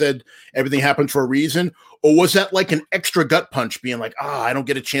you said everything happened for a reason? Or was that like an extra gut punch, being like, I don't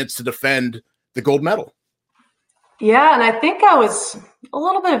get a chance to defend the gold medal? Yeah, and I think I was a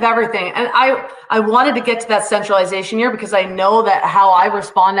little bit of everything. And I wanted to get to that centralization year because I know that how I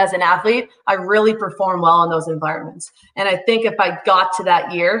respond as an athlete, I really perform well in those environments. And I think if I got to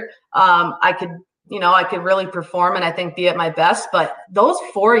that year, I could really perform and I think be at my best. But those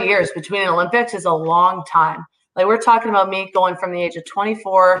 4 years between the Olympics is a long time. Like, we're talking about me going from the age of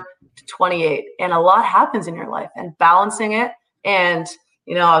 24 to 28, and a lot happens in your life, and balancing it. And,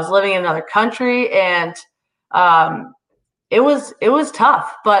 I was living in another country, and it was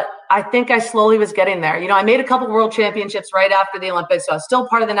tough, but I think I slowly was getting there. I made a couple world championships right after the Olympics, so I was still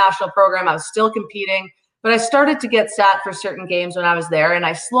part of the national program. I was still competing, but I started to get sat for certain games when I was there, and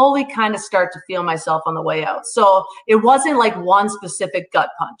I slowly kind of start to feel myself on the way out. So it wasn't like one specific gut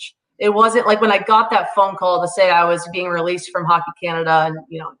punch. It wasn't like when I got that phone call to say I was being released from Hockey Canada and,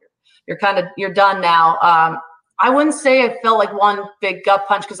 you're done now. I wouldn't say I felt like one big gut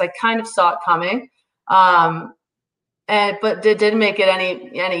punch because I kind of saw it coming. But it didn't make it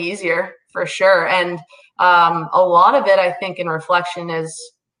any easier, for sure. And a lot of it, I think, in reflection is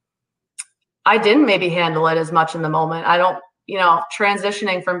I didn't maybe handle it as much in the moment. I don't,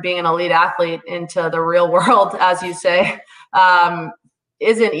 transitioning from being an elite athlete into the real world, as you say,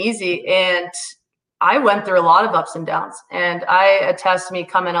 isn't easy. And I went through a lot of ups and downs, and I attest me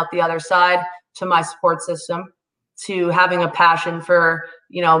coming out the other side to my support system, to having a passion for,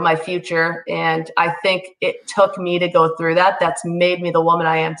 my future. And I think it took me to go through that. That's made me the woman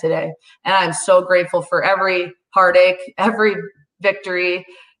I am today. And I'm so grateful for every heartache, every victory,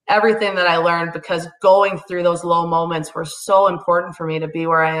 everything that I learned, because going through those low moments were so important for me to be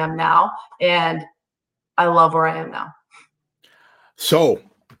where I am now. And I love where I am now. So,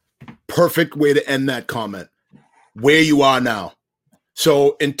 perfect way to end that comment. Where you are now.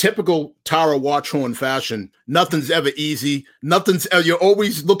 So in typical Tara Watchhorn fashion, nothing's ever easy. You're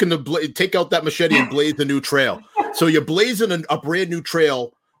always looking to take out that machete and blaze a new trail. So you're blazing a brand new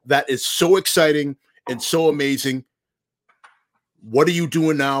trail that is so exciting and so amazing. What are you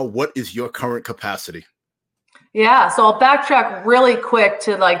doing now? What is your current capacity? Yeah, so I'll backtrack really quick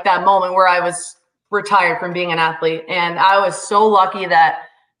to like that moment where I was retired from being an athlete. And I was so lucky that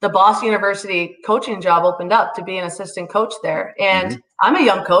the Boston University coaching job opened up to be an assistant coach there. And I'm a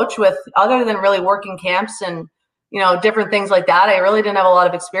young coach with, other than really working camps and, different things like that, I really didn't have a lot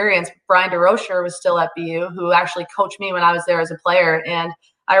of experience. Brian DeRocher was still at BU, who actually coached me when I was there as a player. And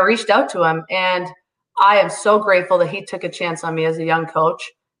I reached out to him, and I am so grateful that he took a chance on me as a young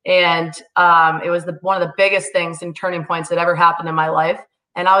coach. And it was one of the biggest things and turning points that ever happened in my life.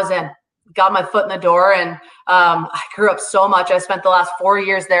 And I was got my foot in the door, and I grew up so much. I spent the last 4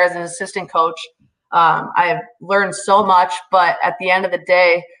 years there as an assistant coach. I have learned so much, but at the end of the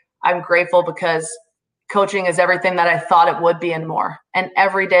day, I'm grateful because coaching is everything that I thought it would be and more. And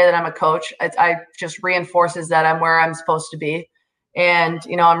every day that I'm a coach, I just reinforces that I'm where I'm supposed to be. And,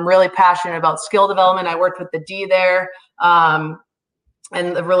 I'm really passionate about skill development. I worked with the D there, and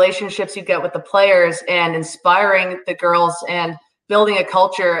the relationships you get with the players and inspiring the girls and building a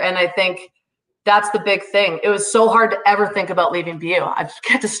culture. And I think that's the big thing. It was so hard to ever think about leaving BU. I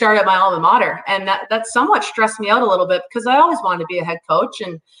get to start at my alma mater. And that somewhat stressed me out a little bit because I always wanted to be a head coach,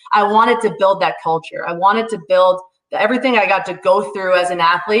 and I wanted to build that culture. I wanted to build everything I got to go through as an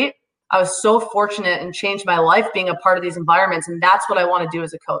athlete. I was so fortunate and changed my life being a part of these environments. And that's what I want to do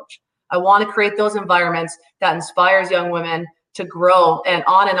as a coach. I want to create those environments that inspires young women to grow and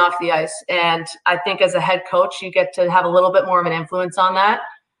on and off the ice. And I think as a head coach, you get to have a little bit more of an influence on that.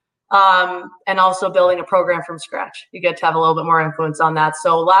 And also building a program from scratch, you get to have a little bit more influence on that.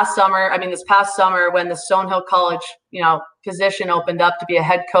 So this past summer, when the Stonehill College, position opened up to be a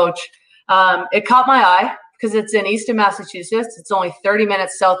head coach, it caught my eye because it's in Easton, Massachusetts. It's only 30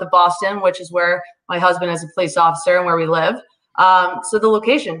 minutes south of Boston, which is where my husband is a police officer and where we live. So the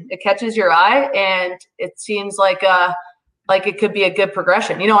location, it catches your eye, and it seems like like it could be a good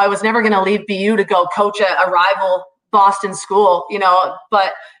progression. You know, I was never going to leave BU to go coach a rival Boston school, you know,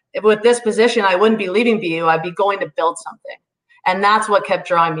 but with this position, I wouldn't be leaving BU. I'd be going to build something. And that's what kept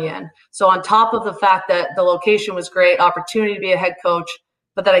drawing me in. So on top of the fact that the location was great, opportunity to be a head coach,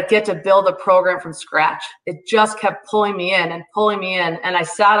 but that I get to build a program from scratch, it just kept pulling me in. And I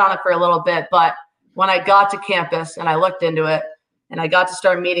sat on it for a little bit. But when I got to campus and I looked into it and I got to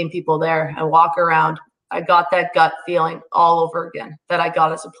start meeting people there and walk around, I got that gut feeling all over again that I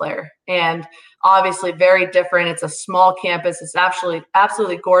got as a player. And obviously very different. It's a small campus. It's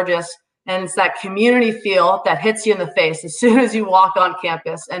absolutely gorgeous. And it's that community feel that hits you in the face as soon as you walk on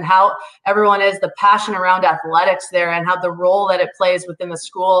campus, and how everyone is, the passion around athletics there, and how the role that it plays within the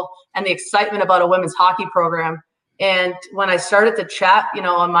school, and the excitement about a women's hockey program. And when I started to chat, you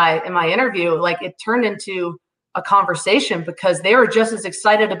know, in my interview, like it turned into a conversation because they were just as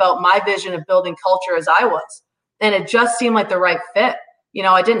excited about my vision of building culture as I was. And it just seemed like the right fit. You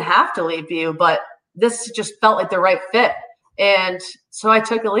know, I didn't have to leave BU, but this just felt like the right fit. And so I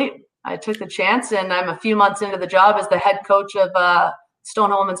took a leap. I took the chance, and I'm a few months into the job as the head coach of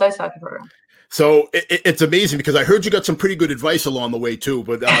Stonehill Women's Ice Hockey Program. So it's amazing because I heard you got some pretty good advice along the way too.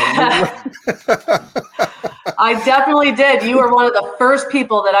 But I definitely did. You were one of the first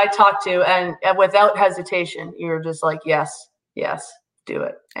people that I talked to, and without hesitation, you were just like, yes, do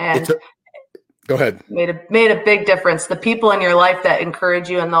it. And go ahead. Made a big difference. The people in your life that encourage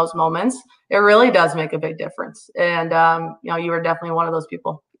you in those moments, it really does make a big difference. And you know, you were definitely one of those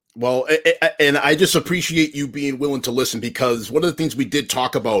people. Well, and I just appreciate you being willing to listen, because one of the things we did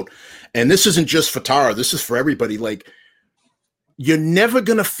talk about, and this isn't just for Tara, this is for everybody, like you're never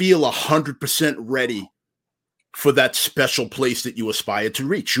going to feel 100% ready for that special place that you aspire to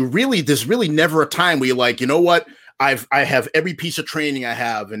reach. There's really never a time where you're like, you know what, I have every piece of training I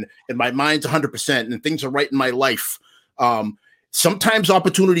have, and my mind's 100% and things are right in my life. Sometimes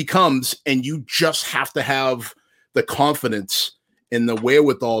opportunity comes and you just have to have the confidence and the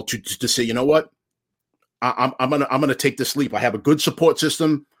wherewithal to say, you know what, I'm gonna take this leap. I have a good support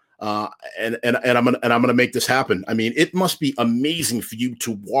system, and I'm gonna make this happen. I mean, it must be amazing for you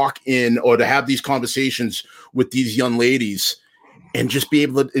to walk in or to have these conversations with these young ladies, and just be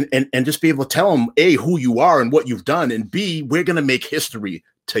able to and just be able to tell them, A, who you are and what you've done, and B, we're gonna make history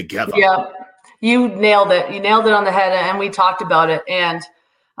together. Yeah, you nailed it. You nailed it on the head, and we talked about it. And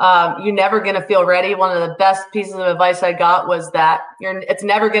you're never going to feel ready. One of the best pieces of advice I got was that it's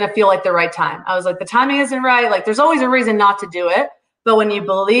never going to feel like the right time. I was like, the timing isn't right. Like, there's always a reason not to do it. But when you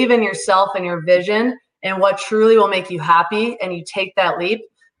believe in yourself and your vision and what truly will make you happy, and you take that leap,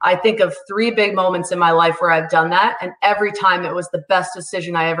 I think of 3 big moments in my life where I've done that. And every time it was the best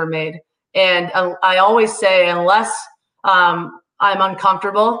decision I ever made. And I always say, unless I'm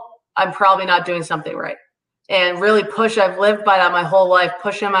uncomfortable, I'm probably not doing something right. And really I've lived by that my whole life,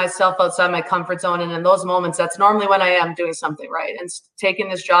 pushing myself outside my comfort zone. And in those moments, that's normally when I am doing something right. And taking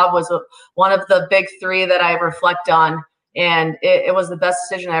this job was one of the big 3 that I reflect on. And it was the best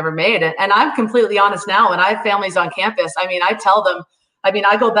decision I ever made. And I'm completely honest now, when I have families on campus, I mean, I tell them, I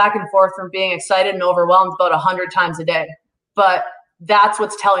go back and forth from being excited and overwhelmed about 100 times a day. But that's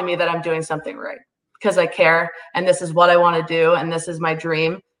what's telling me that I'm doing something right, because I care. And this is what I want to do. And this is my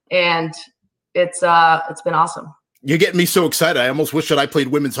dream. And it's been awesome. You're getting me so excited. I almost wish that I played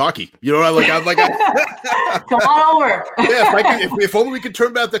women's hockey. You know, I'm like, come on over. Yeah, if only we could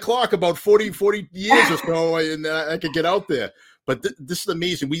turn back the clock about 40 years or so, and I could get out there. But this is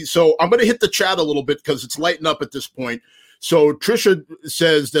amazing. So I'm going to hit the chat a little bit because it's lighting up at this point. So Trisha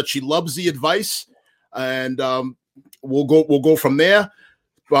says that she loves the advice, and we'll go from there.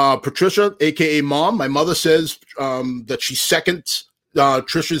 Patricia, aka Mom, my mother, says that she seconds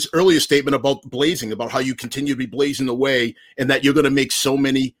Trisha's earlier statement about blazing, about how you continue to be blazing the way, and that you're going to make so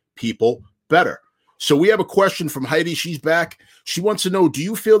many people better. So we have a question from Heidi. She's back. She wants to know, do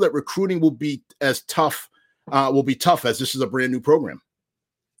you feel that recruiting will be tough as this is a brand new program?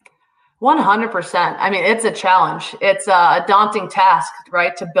 100%. I mean, it's a challenge. It's a daunting task,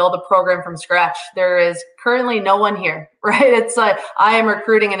 right? To build a program from scratch. There is currently no one here, right? It's like I am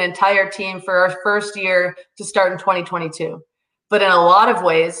recruiting an entire team for our first year to start in 2022. But in a lot of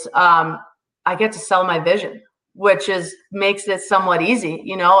ways, I get to sell my vision, which makes it somewhat easy.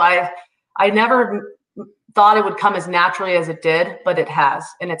 You know, I never thought it would come as naturally as it did, but it has.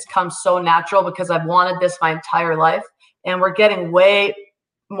 And it's come so natural because I've wanted this my entire life. And we're getting way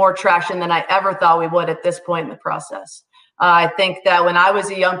more traction than I ever thought we would at this point in the process. I think that when I was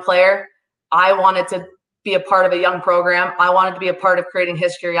a young player, I wanted to be a part of a young program. I wanted to be a part of creating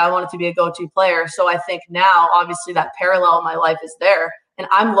history. I wanted to be a go-to player. So I think now, obviously, that parallel in my life is there, and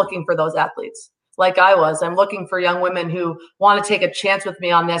I'm looking for those athletes. like I was. I'm looking for young women who want to take a chance with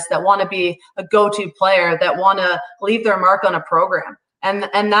me on this, that want to be a go-to player, that want to leave their mark on a program. And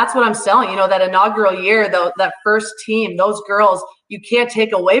that's what I'm selling. You know, that inaugural year, though, that first team, those girls, you can't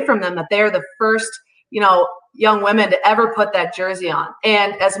take away from them that they're the first, you know, young women to ever put that jersey on.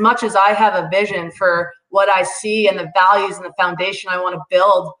 And as much as I have a vision for what I see and the values and the foundation I want to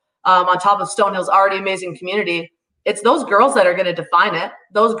build on top of Stonehill's already amazing community, it's those girls that are going to define it.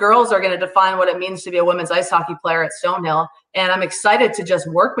 Those girls are going to define what it means to be a women's ice hockey player at Stonehill. And I'm excited to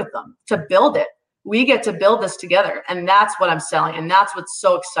just work with them to build it. We get to build this together. And that's what I'm selling. And that's what's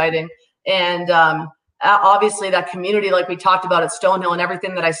so exciting. And obviously that community, like we talked about at Stonehill and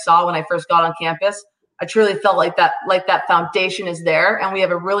everything that I saw when I first got on campus, I truly felt like that foundation is there. And we have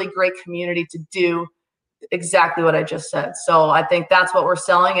a really great community to do exactly what I just said. So I think that's what we're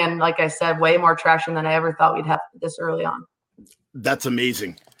selling. And like I said, way more traction than I ever thought we'd have this early on. That's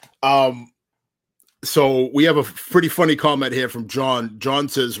amazing. So we have a pretty funny comment here from John. John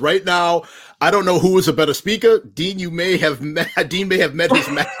says, right now, I don't know who is a better speaker. Dean may have met his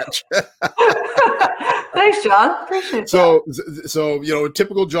match. Thanks, John. Appreciate that. So, you know, in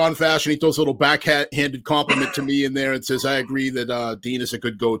typical John fashion, he throws a little backhanded compliment to me in there and says, I agree that Dean is a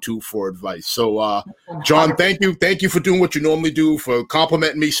good go-to for advice. So, John, thank you. Thank you for doing what you normally do, for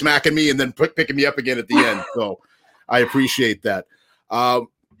complimenting me, smacking me, and then picking me up again at the end. So I appreciate that.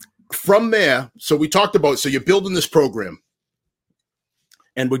 From there, so we talked about, so you're building this program,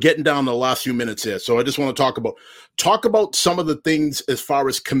 and we're getting down to the last few minutes here. So I just want to talk about some of the things as far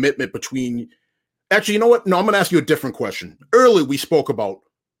as commitment between. Actually, you know what? No, I'm going to ask you a different question. Earlier, we spoke about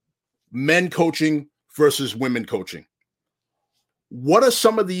men coaching versus women coaching. What are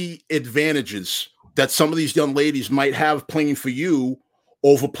some of the advantages that some of these young ladies might have playing for you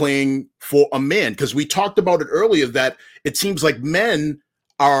over playing for a man? Because we talked about it earlier that it seems like men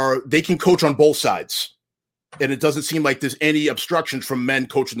they can coach on both sides. And it doesn't seem like there's any obstructions from men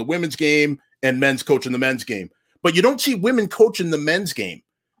coaching the women's game and men's coaching the men's game. But you don't see women coaching the men's game.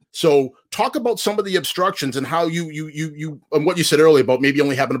 So talk about some of the obstructions and how you and what you said earlier about maybe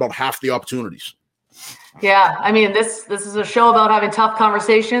only having about half the opportunities. Yeah, I mean, this is a show about having tough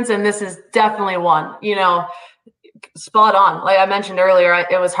conversations, and this is definitely one. You know, spot on. Like I mentioned earlier,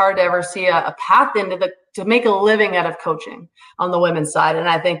 it was hard to ever see a path to make a living out of coaching on the women's side. And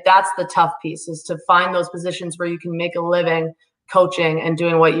I think that's the tough piece, is to find those positions where you can make a living coaching and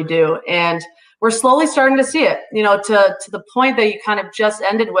doing what you do. And we're slowly starting to see it, you know, to the point that you kind of just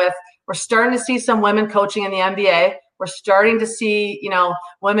ended with. We're starting to see some women coaching in the NBA. We're starting to see, you know,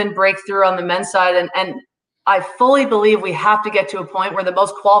 women break through on the men's side. And I fully believe we have to get to a point where the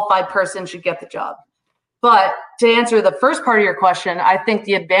most qualified person should get the job. But to answer the first part of your question, I think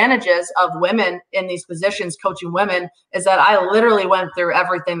the advantages of women in these positions, coaching women, is that I literally went through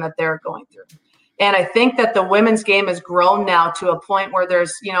everything that they're going through. And I think that the women's game has grown now to a point where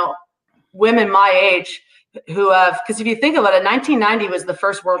there's, you know, women my age who have, because if you think about it, 1990 was the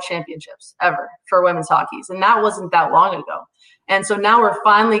first world championships ever for women's hockey. And that wasn't that long ago. And so now we're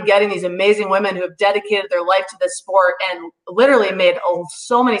finally getting these amazing women who have dedicated their life to this sport and literally made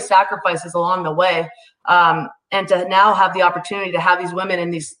so many sacrifices along the way. And to now have the opportunity to have these women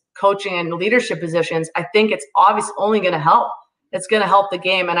in these coaching and leadership positions, I think it's obviously only going to help. It's going to help the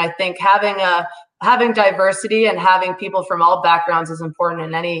game. And I think having diversity and having people from all backgrounds is important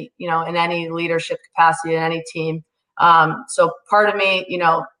in any, you know, in any leadership capacity, in any team. So part of me, you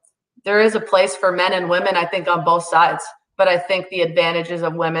know, there is a place for men and women, I think, on both sides. But I think the advantages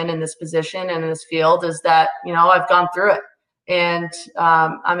of women in this position and in this field is that, you know, I've gone through it. And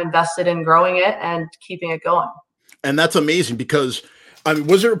I'm invested in growing it and keeping it going. And that's amazing, because, I mean,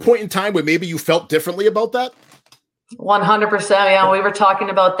 was there a point in time where maybe you felt differently about that? 100%. Yeah, we were talking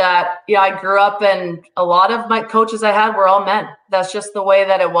about that. Yeah, I grew up and a lot of my coaches I had were all men. That's just the way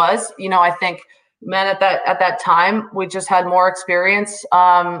that it was. You know, I think men at that time, we just had more experience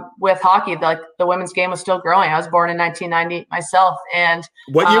with hockey. Like the women's game was still growing. I was born in 1990 myself. And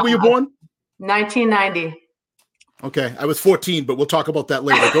what year were you born? 1990. Okay, I was 14, but we'll talk about that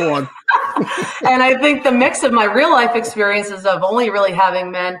later. Go on. And I think the mix of my real life experiences of only really having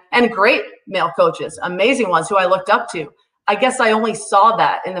men and great male coaches, amazing ones who I looked up to, I guess I only saw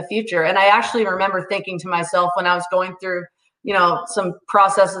that in the future. And I actually remember thinking to myself when I was going through, you know, some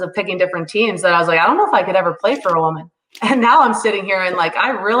processes of picking different teams, that I was like, I don't know if I could ever play for a woman. And now I'm sitting here and like, I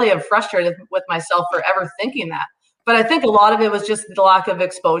really am frustrated with myself for ever thinking that. But I think a lot of it was just the lack of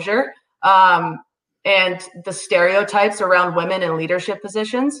exposure. And the stereotypes around women in leadership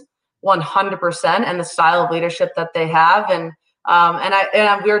positions, 100%, and the style of leadership that they have. And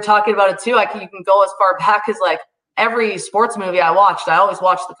we were talking about it too. You can go as far back as like every sports movie I watched, I always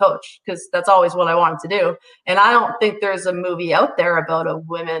watched the coach because that's always what I wanted to do. And I don't think there's a movie out there about a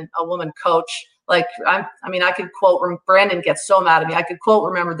woman coach. Like, I could quote, Brandon gets so mad at me. I could quote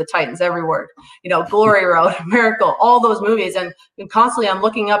Remember the Titans every word, Glory Road, Miracle, all those movies. And constantly I'm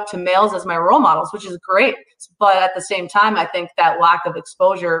looking up to males as my role models, which is great. But at the same time, I think that lack of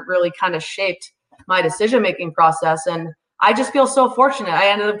exposure really kind of shaped my decision-making process. And I just feel so fortunate. I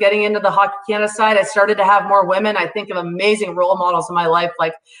ended up getting into the Hockey Canada side. I started to have more women. I think of amazing role models in my life,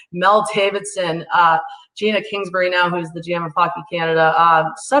 like Mel Davidson, Gina Kingsbury now, who's the GM of Hockey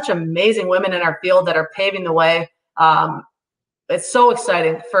Canada. Such amazing women in our field that are paving the way. It's so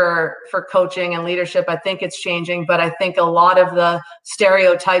exciting for coaching and leadership. I think it's changing, but I think a lot of the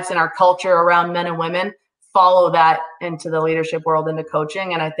stereotypes in our culture around men and women follow that into the leadership world, into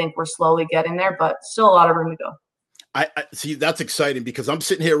coaching. And I think we're slowly getting there, but still a lot of room to go. I see, that's exciting because I'm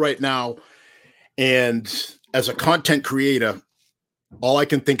sitting here right now, and as a content creator, all I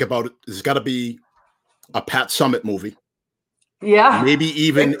can think about is got to be a Pat Summitt movie. Yeah. Maybe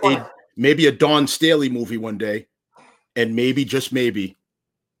even a Dawn Staley movie one day, and maybe, just maybe,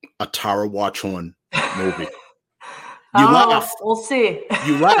 a Tara Watchorn movie. You laugh. We'll see.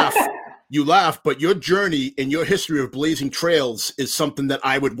 You laugh, but your journey and your history of blazing trails is something that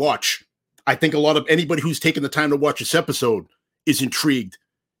I would watch. I think a lot of anybody who's taken the time to watch this episode is intrigued.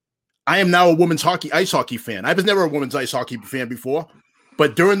 I am now a women's ice hockey fan. I was never a women's ice hockey fan before,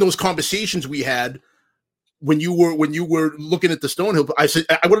 but during those conversations we had, when you were looking at the Stonehill, I said,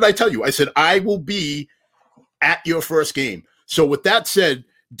 what did I tell you? I said, I will be at your first game. So with that said,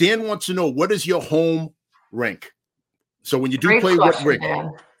 Dan wants to know, what is your home rink? So when you do play, what rink?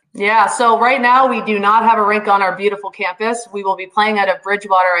 Dan. Yeah, so right now we do not have a rink on our beautiful campus. We will be playing at a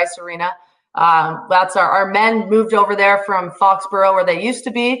Bridgewater Ice Arena. That's our men moved over there from Foxborough, where they used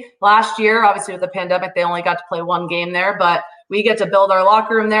to be last year. Obviously with the pandemic, they only got to play one game there, but we get to build our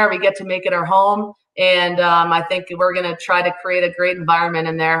locker room there. We get to make it our home. And I think we're going to try to create a great environment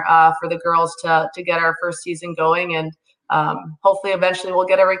in there for the girls to get our first season going. And hopefully eventually we'll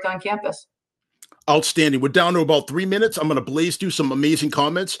get a rink on campus. Outstanding. We're down to about 3 minutes. I'm going to blaze through some amazing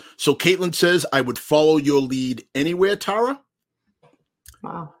comments. So Caitlin says, I would follow your lead anywhere, Tara.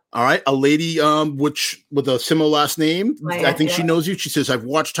 Wow. All right. A lady with a similar last name. I think she knows you. She says, I've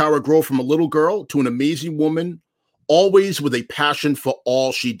watched Tara grow from a little girl to an amazing woman, always with a passion for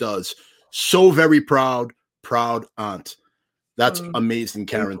all she does. So very proud aunt. That's amazing,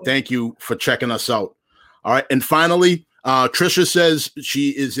 Karen. Thank you for checking us out. All right. And finally, Trisha says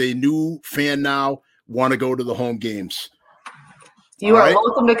she is a new fan now, want to go to the home games. You are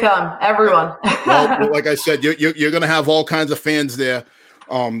welcome to come, everyone. Well, like I said, you're going to have all kinds of fans there.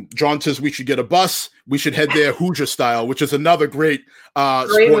 John says we should get a bus. We should head there Hoosier style, which is another great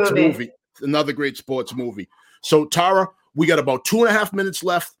sports movie. Another great sports movie. So, Tara, we got about 2.5 minutes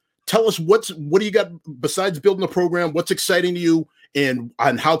left. Tell us what do you got besides building a program? What's exciting to you, and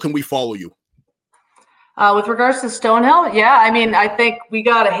how can we follow you? With regards to Stonehill, I think we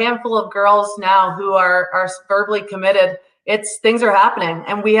got a handful of girls now who are verbally committed. Things are happening,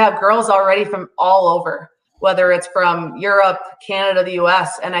 and we have girls already from all over, whether it's from Europe, Canada, the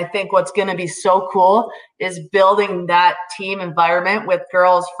US. And I think what's going to be so cool is building that team environment with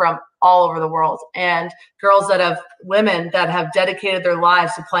girls from all over the world, and women that have dedicated their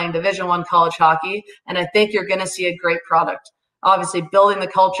lives to playing Division I college hockey. And I think you're going to see a great product. Obviously, building the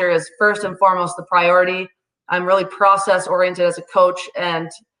culture is first and foremost the priority. I'm really process oriented as a coach.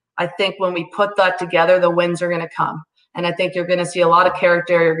 And I think when we put that together, the wins are going to come. And I think you're going to see a lot of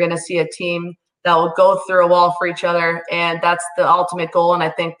character. You're going to see a team that will go through a wall for each other. And that's the ultimate goal. And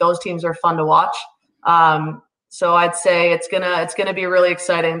I think those teams are fun to watch. So I'd say it's gonna be really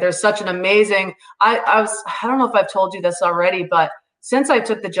exciting. There's such an amazing, I don't know if I've told you this already, but since I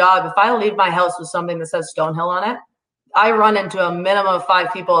took the job, if I leave my house with something that says Stonehill on it, I run into a minimum of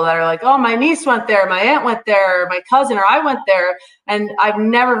 5 people that are like, oh, my niece went there, my aunt went there, my cousin, or I went there. And I've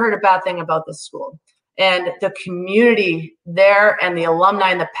never heard a bad thing about this school. And the community there and the alumni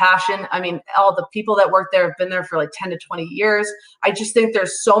and the passion. I mean, all the people that work there have been there for like 10 to 20 years. I just think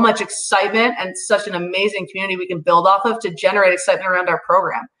there's so much excitement and such an amazing community we can build off of to generate excitement around our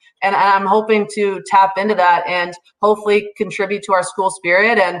program. And I'm hoping to tap into that and hopefully contribute to our school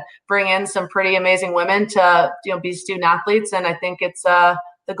spirit and bring in some pretty amazing women to, be student athletes. And I think it's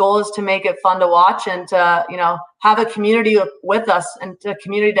the goal is to make it fun to watch and to, have a community with us and a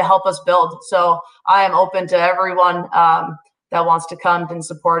community to help us build. So I am open to everyone that wants to come and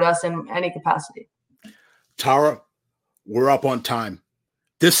support us in any capacity. Tara, we're up on time.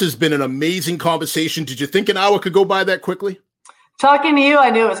 This has been an amazing conversation. Did you think an hour could go by that quickly? Talking to you,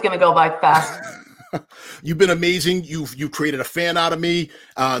 I knew it was going to go by fast. You've been amazing. You've created a fan out of me,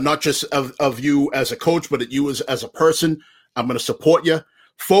 not just of you as a coach, but you as a person. I'm going to support you.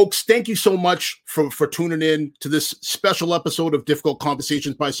 Folks, thank you so much for tuning in to this special episode of Difficult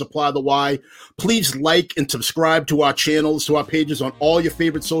Conversations by Supply the Y. Please like and subscribe to our channels, to our pages on all your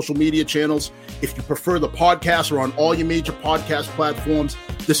favorite social media channels. If you prefer the podcast, we're on all your major podcast platforms.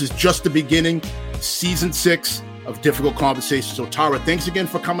 This is just the beginning, season 6 of Difficult Conversations. So Tara, thanks again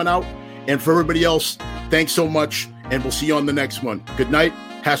for coming out. And for everybody else, thanks so much. And we'll see you on the next one. Good night.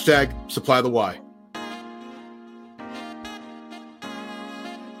 #Supply the Y.